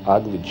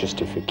ugly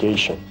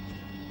justification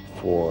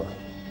for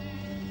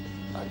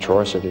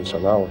atrocities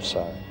on our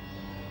side.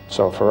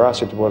 So for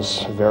us it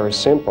was very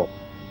simple.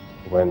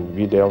 When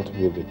we dealt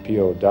with the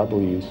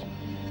POWs,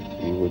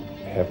 we would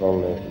have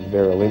only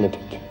very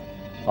limited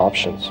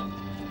options.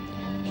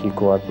 He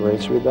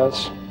cooperates with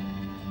us.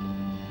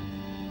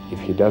 If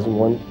he doesn't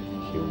want,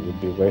 he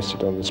would be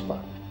wasted on the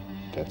spot.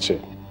 That's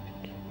it.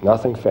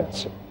 Nothing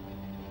fancy.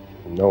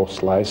 No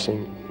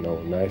slicing,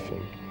 no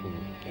knifing,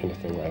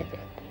 anything like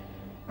that.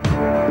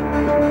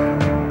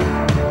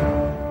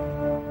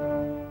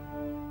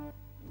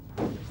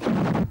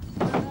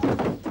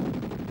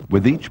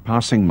 With each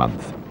passing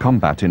month,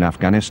 combat in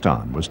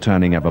Afghanistan was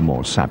turning ever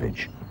more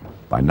savage.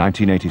 By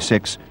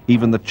 1986,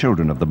 even the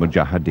children of the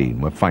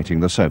Mujahideen were fighting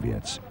the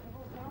Soviets.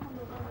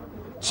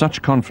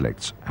 Such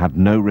conflicts had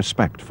no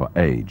respect for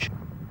age.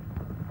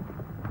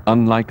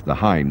 Unlike the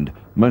Hind,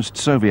 most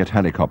Soviet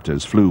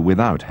helicopters flew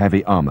without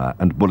heavy armor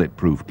and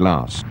bulletproof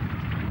glass.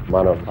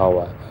 One of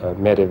our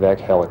medevac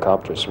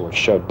helicopters was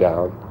shot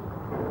down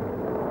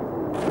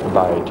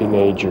by a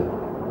teenager,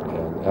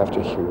 and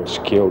after he was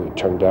killed, it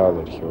turned out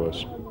that he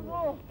was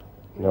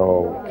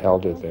no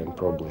elder than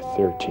probably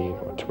 13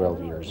 or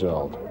 12 years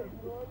old.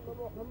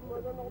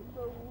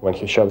 When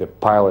he shot the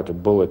pilot, a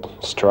bullet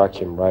struck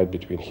him right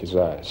between his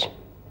eyes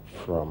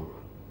from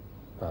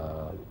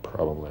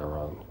probably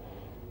around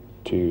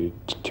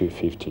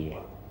 250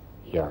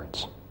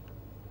 yards.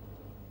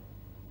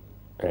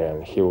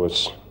 And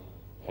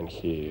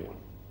he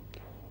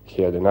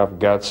had enough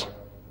guts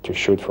to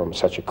shoot from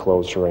such a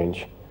close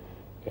range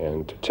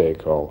and to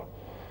take all.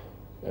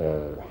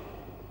 And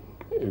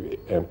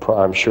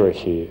I'm sure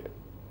he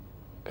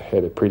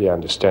had a pretty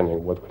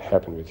understanding what would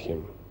happen with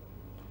him,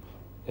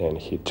 and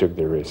he took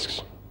the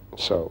risks.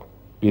 So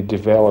we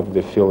developed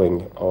the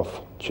feeling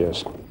of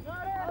just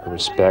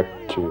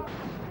respect to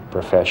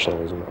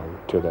professionalism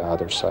to the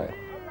other side.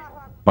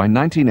 By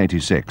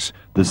 1986,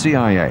 the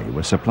CIA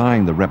was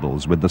supplying the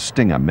rebels with the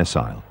Stinger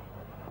missile.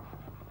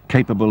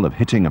 Capable of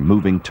hitting a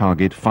moving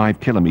target 5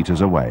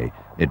 kilometers away,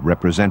 it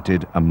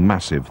represented a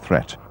massive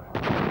threat.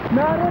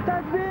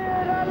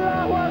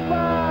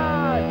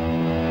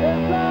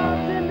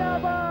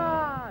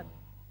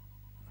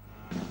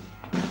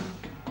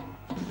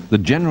 The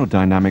General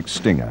Dynamics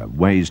Stinger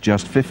weighs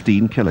just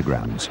 15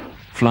 kilograms,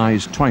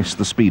 flies twice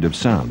the speed of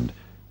sound,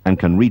 and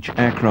can reach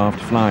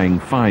aircraft flying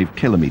 5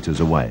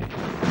 kilometers away.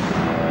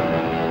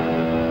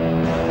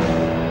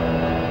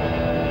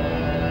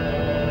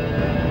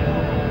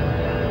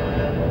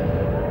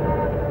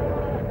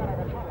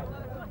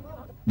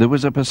 There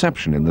was a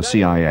perception in the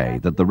CIA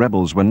that the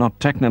rebels were not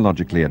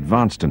technologically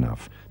advanced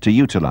enough to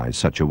utilize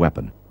such a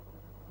weapon.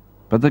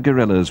 But the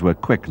guerrillas were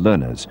quick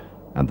learners,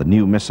 and the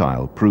new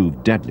missile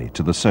proved deadly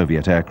to the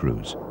Soviet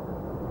aircrews.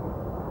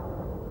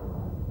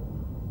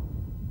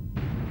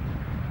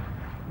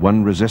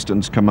 One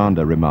resistance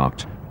commander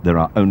remarked, "There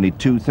are only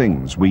 2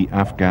 things we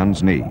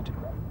Afghans need: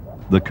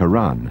 the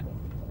Quran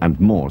and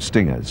more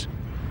Stingers."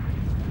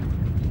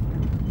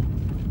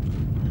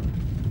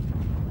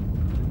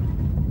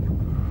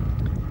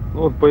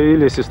 Well,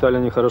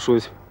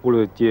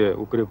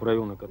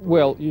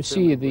 you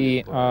see,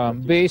 the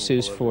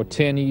basis for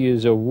 10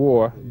 years of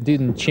war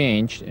didn't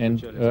change,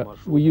 and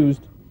we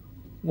used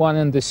one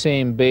and the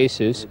same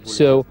basis.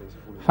 So,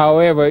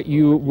 however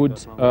you would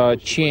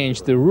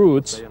change the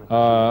routes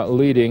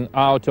leading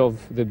out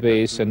of the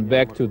base and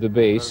back to the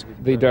base,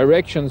 the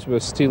directions were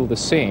still the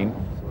same.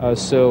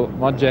 So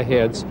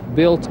Mujahids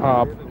built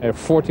up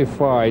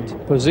fortified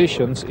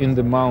positions in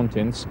the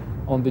mountains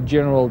on the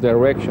general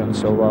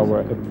directions of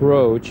our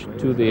approach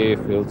to the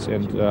airfields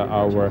and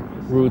our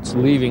routes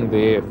leaving the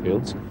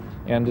airfields.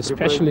 And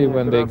especially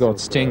when they got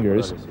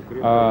stingers,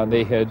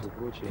 they had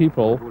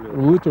people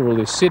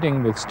literally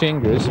sitting with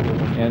stingers,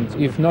 and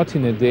if not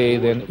in a day,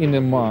 then in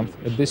a month,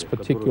 at this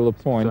particular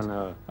point,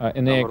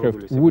 an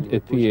aircraft would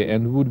appear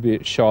and would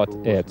be shot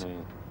at.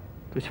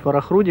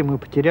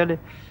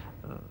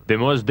 The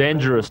most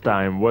dangerous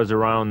time was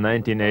around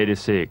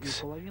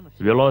 1986.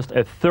 We lost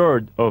a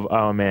third of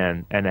our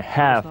men and a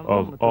half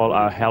of all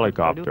our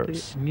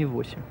helicopters.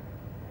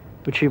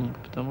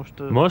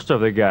 Most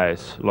of the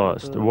guys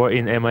lost were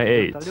in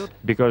Mi-8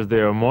 because they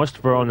are most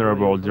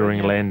vulnerable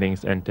during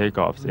landings and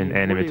takeoffs in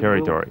enemy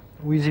territory.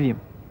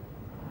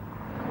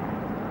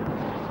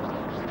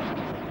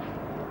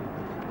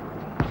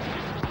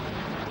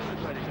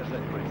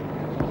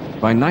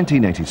 By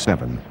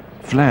 1987,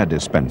 flare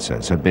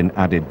dispensers had been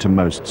added to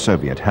most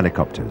Soviet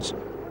helicopters.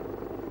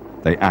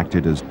 They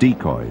acted as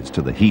decoys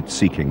to the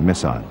heat-seeking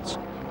missiles.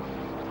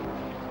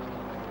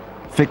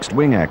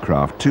 Fixed-wing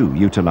aircraft, too,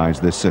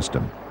 utilized this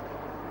system.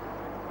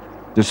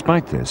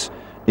 Despite this,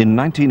 in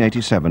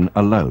 1987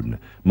 alone,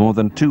 more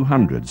than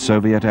 200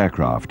 Soviet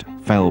aircraft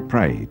fell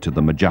prey to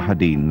the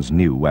Mujahideen's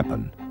new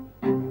weapon.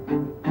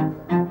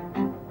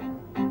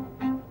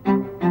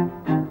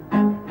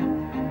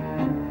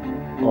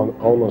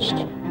 Almost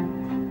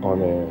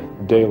on a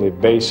daily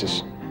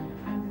basis,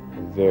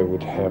 they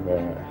would have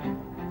a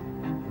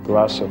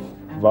glass of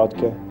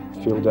vodka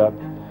filled up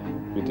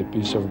with a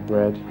piece of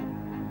bread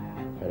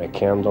and a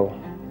candle,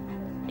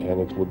 and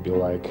it would be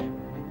like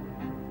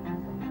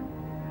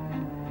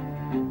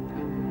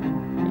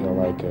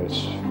a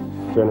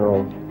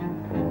funeral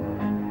or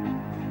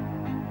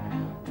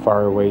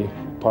faraway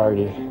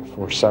party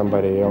for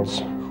somebody else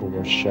who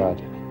was shot.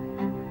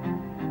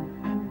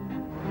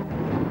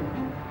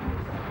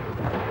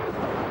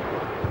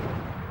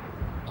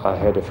 I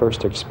had a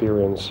first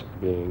experience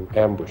being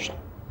ambushed,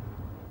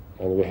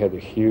 and we had a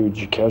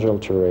huge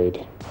casualty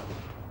rate,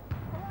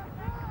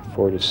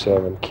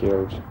 47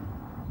 killed,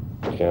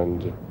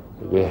 and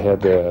we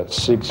had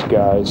 6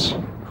 guys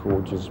who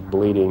were just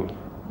bleeding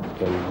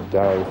and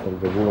dying from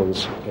the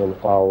wounds, and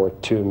our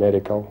 2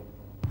 medical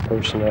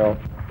personnel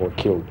were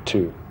killed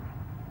too.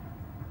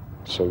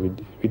 So we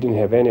didn't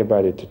have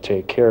anybody to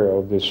take care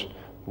of these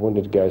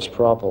wounded guys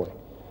properly,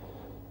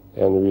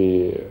 and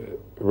we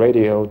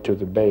radioed to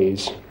the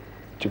base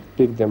to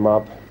pick them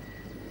up.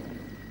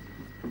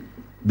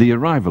 The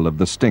arrival of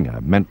the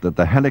Stinger meant that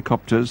the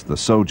helicopters the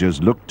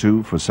soldiers looked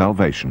to for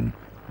salvation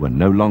were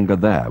no longer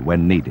there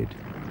when needed.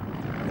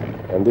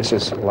 And this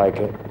is like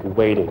a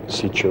waiting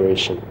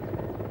situation.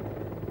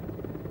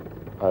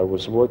 I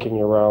was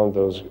walking around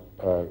those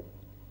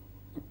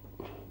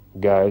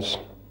guys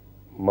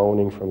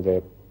moaning from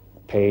their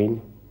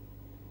pain,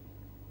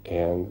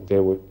 and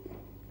they would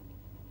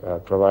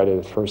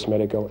provide first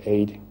medical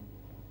aid,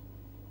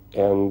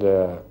 and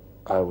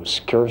I was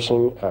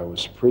cursing, I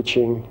was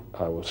preaching,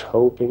 I was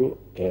hoping,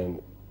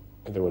 and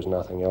there was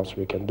nothing else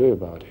we can do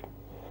about it.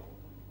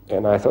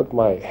 And I thought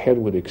my head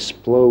would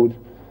explode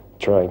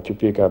trying to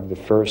pick up the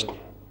first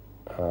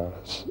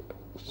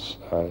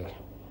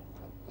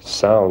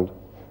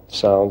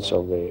sounds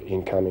of the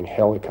incoming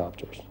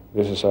helicopters.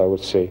 This is, I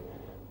would say,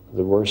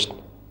 the worst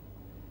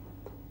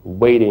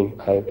waiting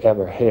I've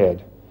ever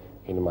had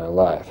in my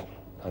life.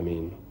 I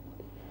mean,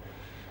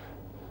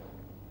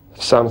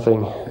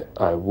 something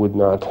I would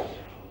not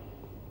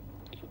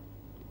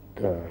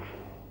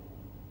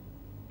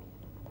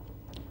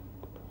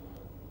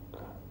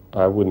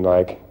I wouldn't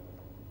like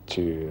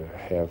to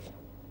have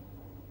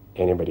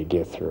anybody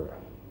get through.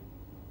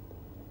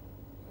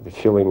 The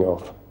feeling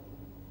of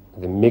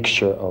the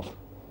mixture of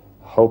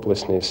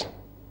hopelessness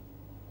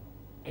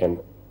and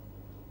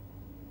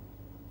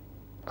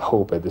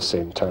hope at the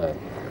same time.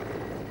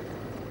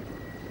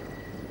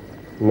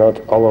 Not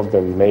all of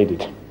them made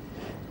it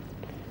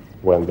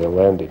when they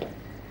landed.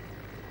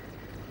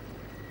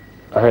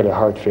 I had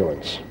hard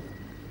feelings.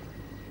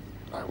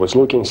 I was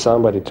looking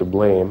somebody to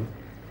blame,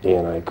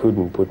 and I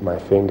couldn't put my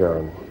finger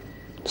on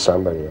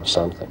somebody or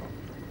something.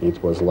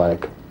 It was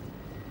like,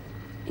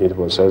 it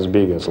was as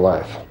big as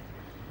life.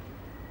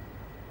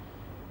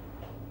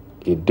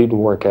 It didn't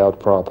work out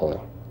properly.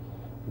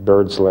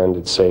 Birds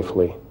landed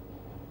safely,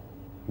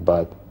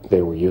 but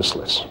they were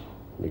useless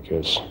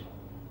because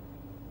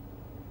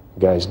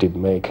guys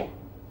didn't make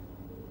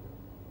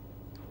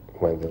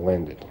when they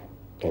landed,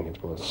 and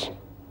it was,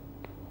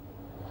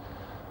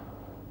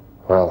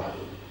 well,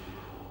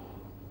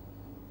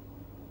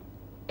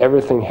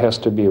 everything has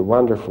to be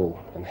wonderful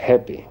and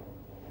happy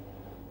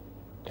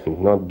and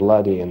not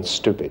bloody and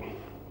stupid,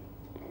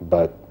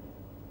 but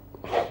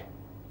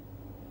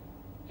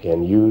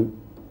and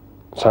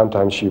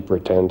sometimes you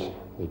pretend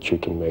that you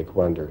can make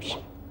wonders,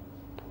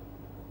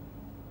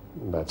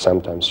 but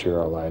sometimes you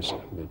realize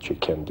that you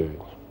can't do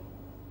it.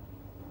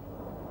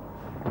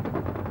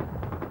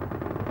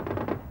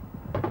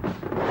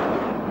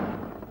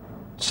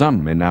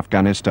 Some in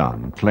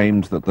Afghanistan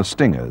claimed that the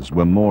Stingers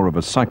were more of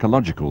a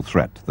psychological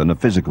threat than a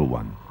physical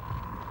one.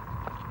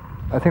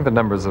 I think the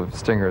numbers of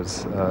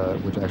Stingers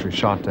which actually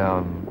shot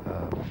down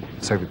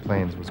Soviet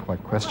planes was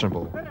quite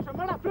questionable.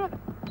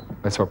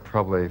 I saw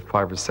probably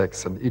 5 or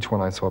 6, and each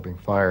one I saw being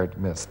fired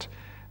missed.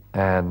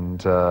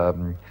 And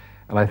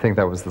I think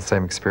that was the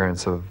same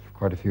experience of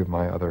quite a few of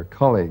my other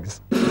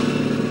colleagues.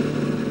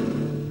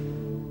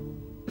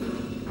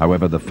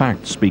 However, the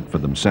facts speak for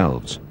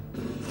themselves.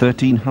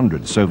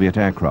 1,300 Soviet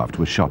aircraft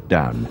were shot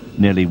down,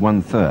 nearly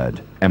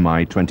 1/3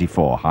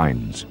 Mi-24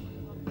 Hinds.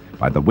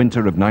 By the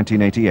winter of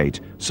 1988,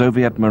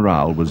 Soviet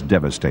morale was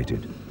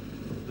devastated.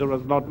 There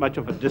was not much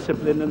of a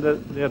discipline in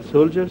their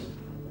soldiers.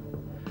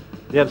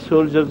 Their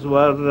soldiers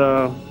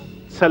were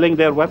selling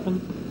their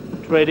weapons,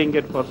 trading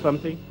it for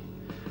something.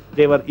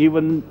 They were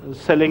even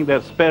selling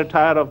their spare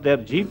tire of their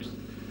jeeps.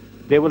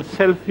 They will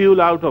sell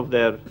fuel out of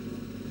their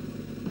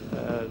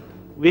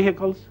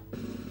vehicles.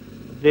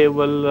 They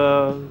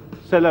will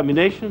sell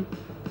ammunition.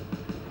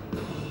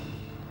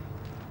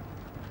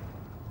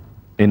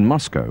 In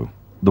Moscow,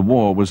 the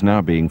war was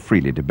now being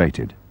freely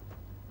debated.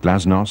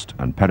 Glasnost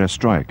and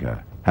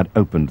Perestroika had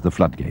opened the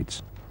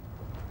floodgates.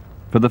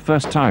 For the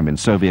first time in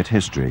Soviet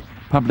history,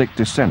 public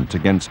dissent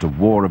against a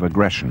war of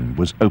aggression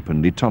was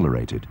openly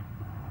tolerated.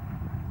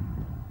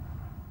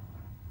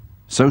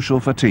 Social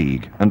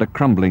fatigue and a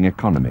crumbling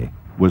economy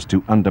was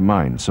to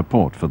undermine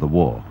support for the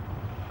war.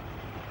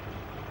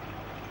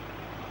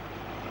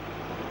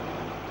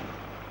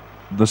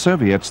 The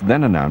Soviets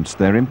then announced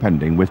their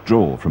impending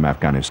withdrawal from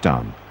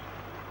Afghanistan.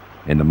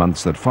 In the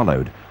months that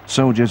followed,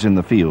 soldiers in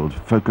the field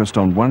focused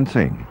on one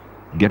thing: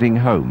 getting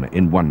home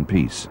in one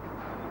piece.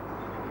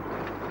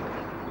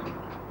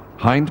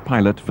 Hind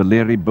pilot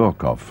Valery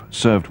Burkov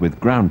served with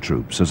ground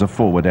troops as a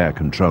forward air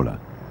controller.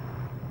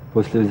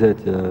 When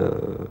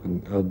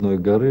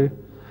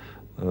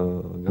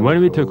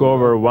we took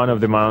over one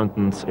of the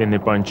mountains in the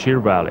Panjshir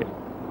Valley,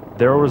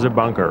 there was a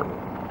bunker,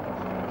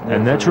 a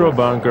natural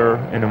bunker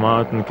in a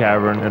mountain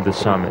cavern at the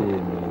summit.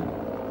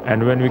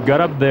 And when we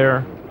got up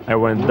there, I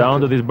went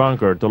down to this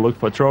bunker to look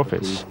for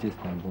trophies.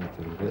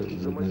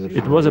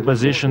 It was a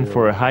position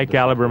for a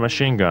high-caliber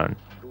machine gun.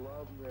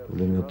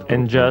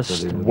 And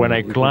just when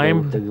I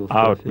climbed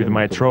out with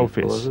my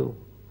trophies,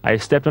 I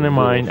stepped on a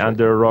mine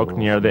under a rock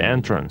near the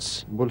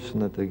entrance.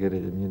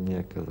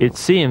 It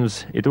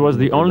seems it was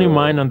the only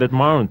mine on that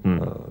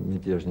mountain.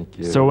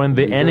 So when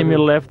the enemy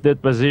left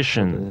that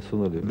position,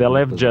 they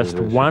left just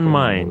one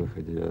mine,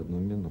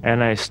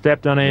 and I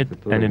stepped on it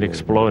and it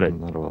exploded.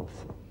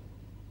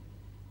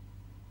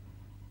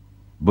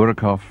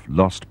 Burkov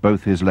lost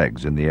both his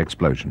legs in the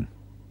explosion.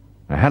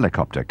 A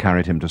helicopter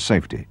carried him to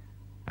safety,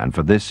 and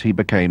for this he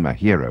became a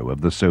hero of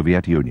the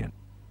Soviet Union.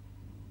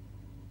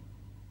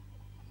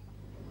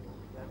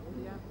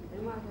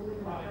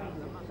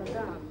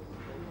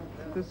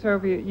 The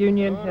Soviet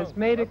Union has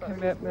made a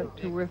commitment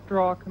to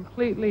withdraw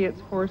completely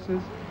its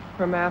forces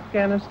from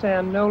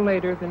Afghanistan no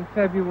later than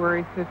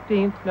February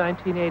 15,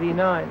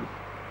 1989.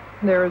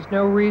 There is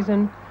no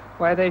reason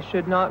why they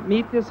should not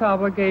meet this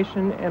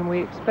obligation, and we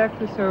expect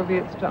the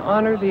Soviets to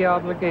honor the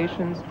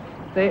obligations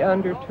they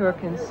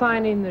undertook in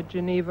signing the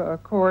Geneva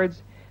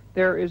Accords.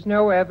 There is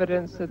no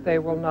evidence that they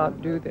will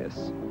not do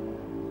this.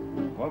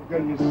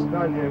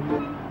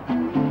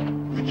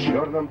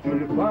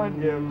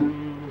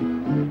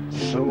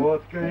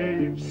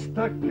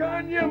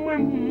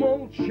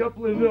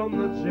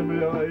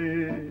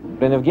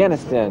 In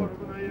Afghanistan,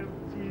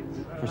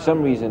 for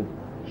some reason,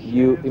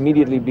 you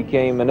immediately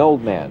became an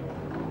old man,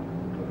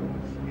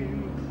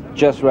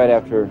 just right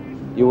after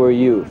you were a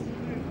youth.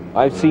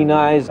 I've seen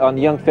eyes on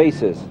young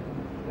faces,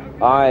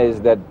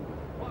 eyes that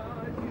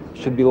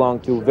should belong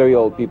to very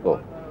old people,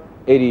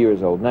 80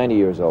 years old, 90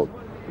 years old.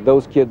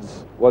 Those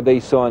kids, what they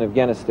saw in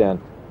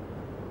Afghanistan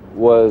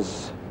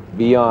was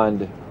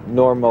beyond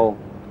normal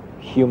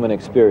human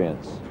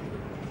experience.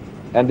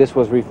 And this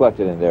was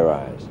reflected in their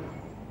eyes.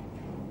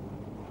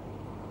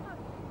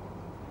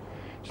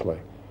 It's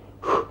like,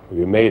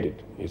 we made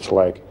it. It's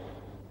like,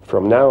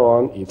 from now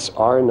on, it's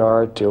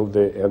R&R till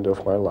the end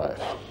of my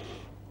life.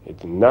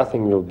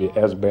 Nothing will be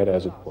as bad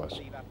as it was.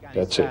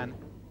 That's it.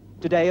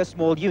 Today, a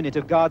small unit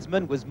of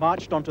guardsmen was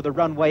marched onto the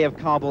runway of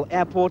Kabul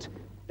airport.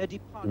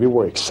 We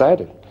were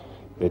excited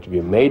that we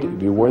made it,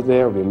 we were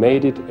there, we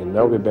made it, and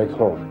now we're back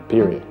home,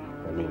 period.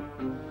 I mean,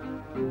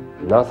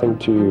 nothing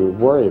to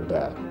worry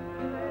about.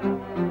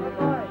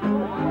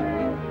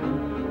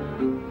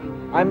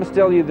 I must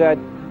tell you that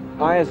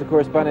I, as a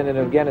correspondent in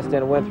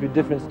Afghanistan, went through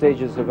different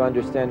stages of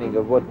understanding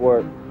of what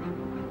war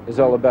is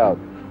all about.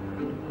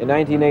 In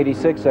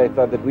 1986, I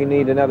thought that we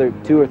need another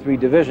 2 or 3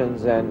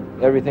 divisions and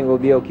everything will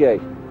be okay.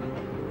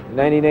 In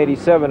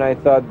 1987, I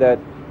thought that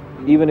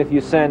even if you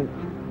send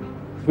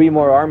 3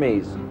 more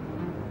armies,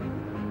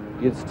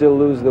 you'd still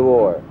lose the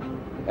war,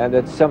 and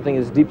that something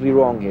is deeply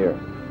wrong here.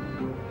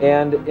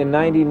 And in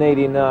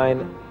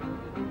 1989,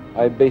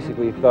 I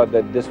basically thought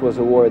that this was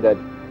a war that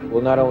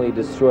will not only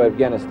destroy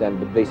Afghanistan,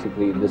 but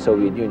basically the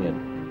Soviet Union.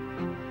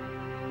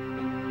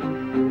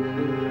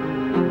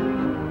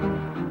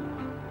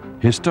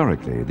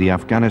 Historically, the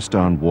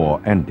Afghanistan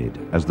war ended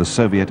as the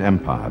Soviet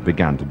Empire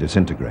began to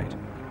disintegrate.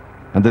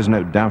 and there's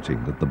no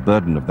doubting that the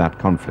burden of that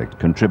conflict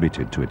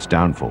contributed to its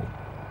downfall.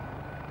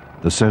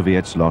 The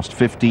Soviets lost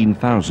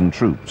 15,000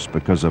 troops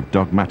because of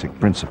dogmatic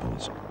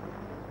principles.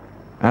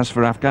 As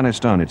for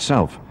Afghanistan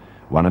itself,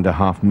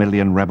 1.5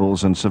 million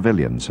rebels and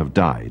civilians have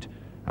died,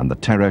 and the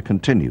terror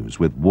continues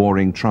with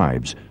warring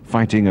tribes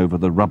fighting over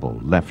the rubble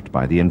left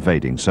by the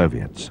invading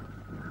Soviets.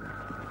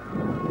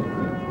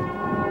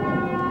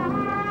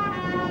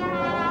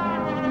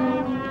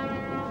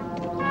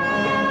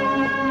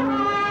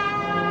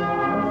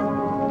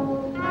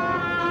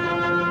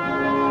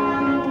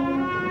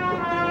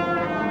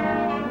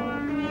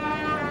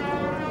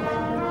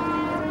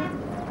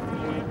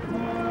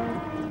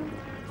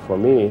 For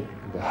me,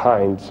 the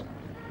Hind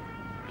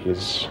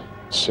is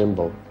a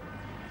symbol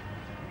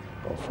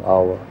of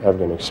our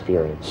Afghan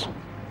experience.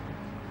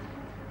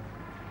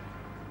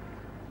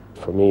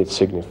 For me, it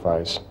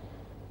signifies,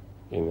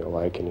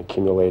 like an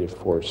accumulated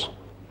force,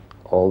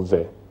 all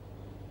the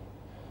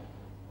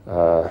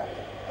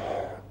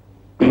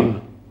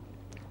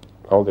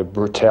all the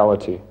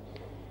brutality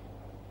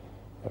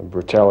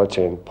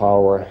and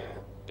power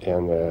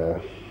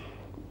and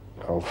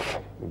of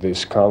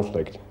this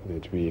conflict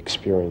that we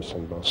experience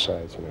on both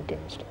sides in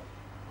Afghanistan.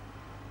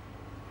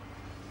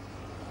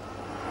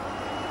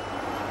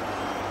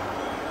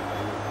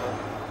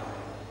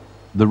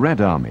 The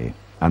Red Army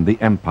and the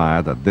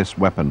empire that this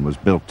weapon was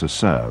built to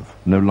serve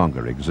no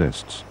longer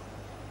exists.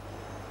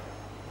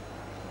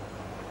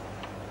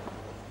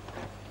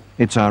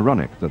 It's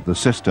ironic that the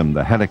system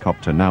the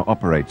helicopter now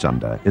operates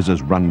under is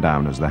as run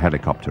down as the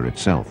helicopter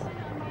itself.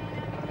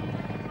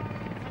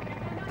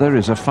 There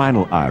is a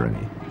final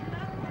irony.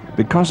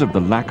 Because of the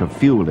lack of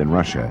fuel in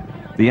Russia,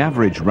 the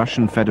average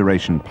Russian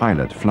Federation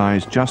pilot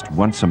flies just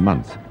once a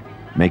month,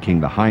 making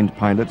the Hind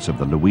pilots of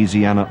the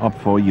Louisiana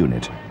OPFOR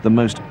unit the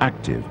most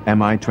active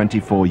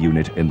Mi-24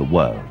 unit in the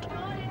world.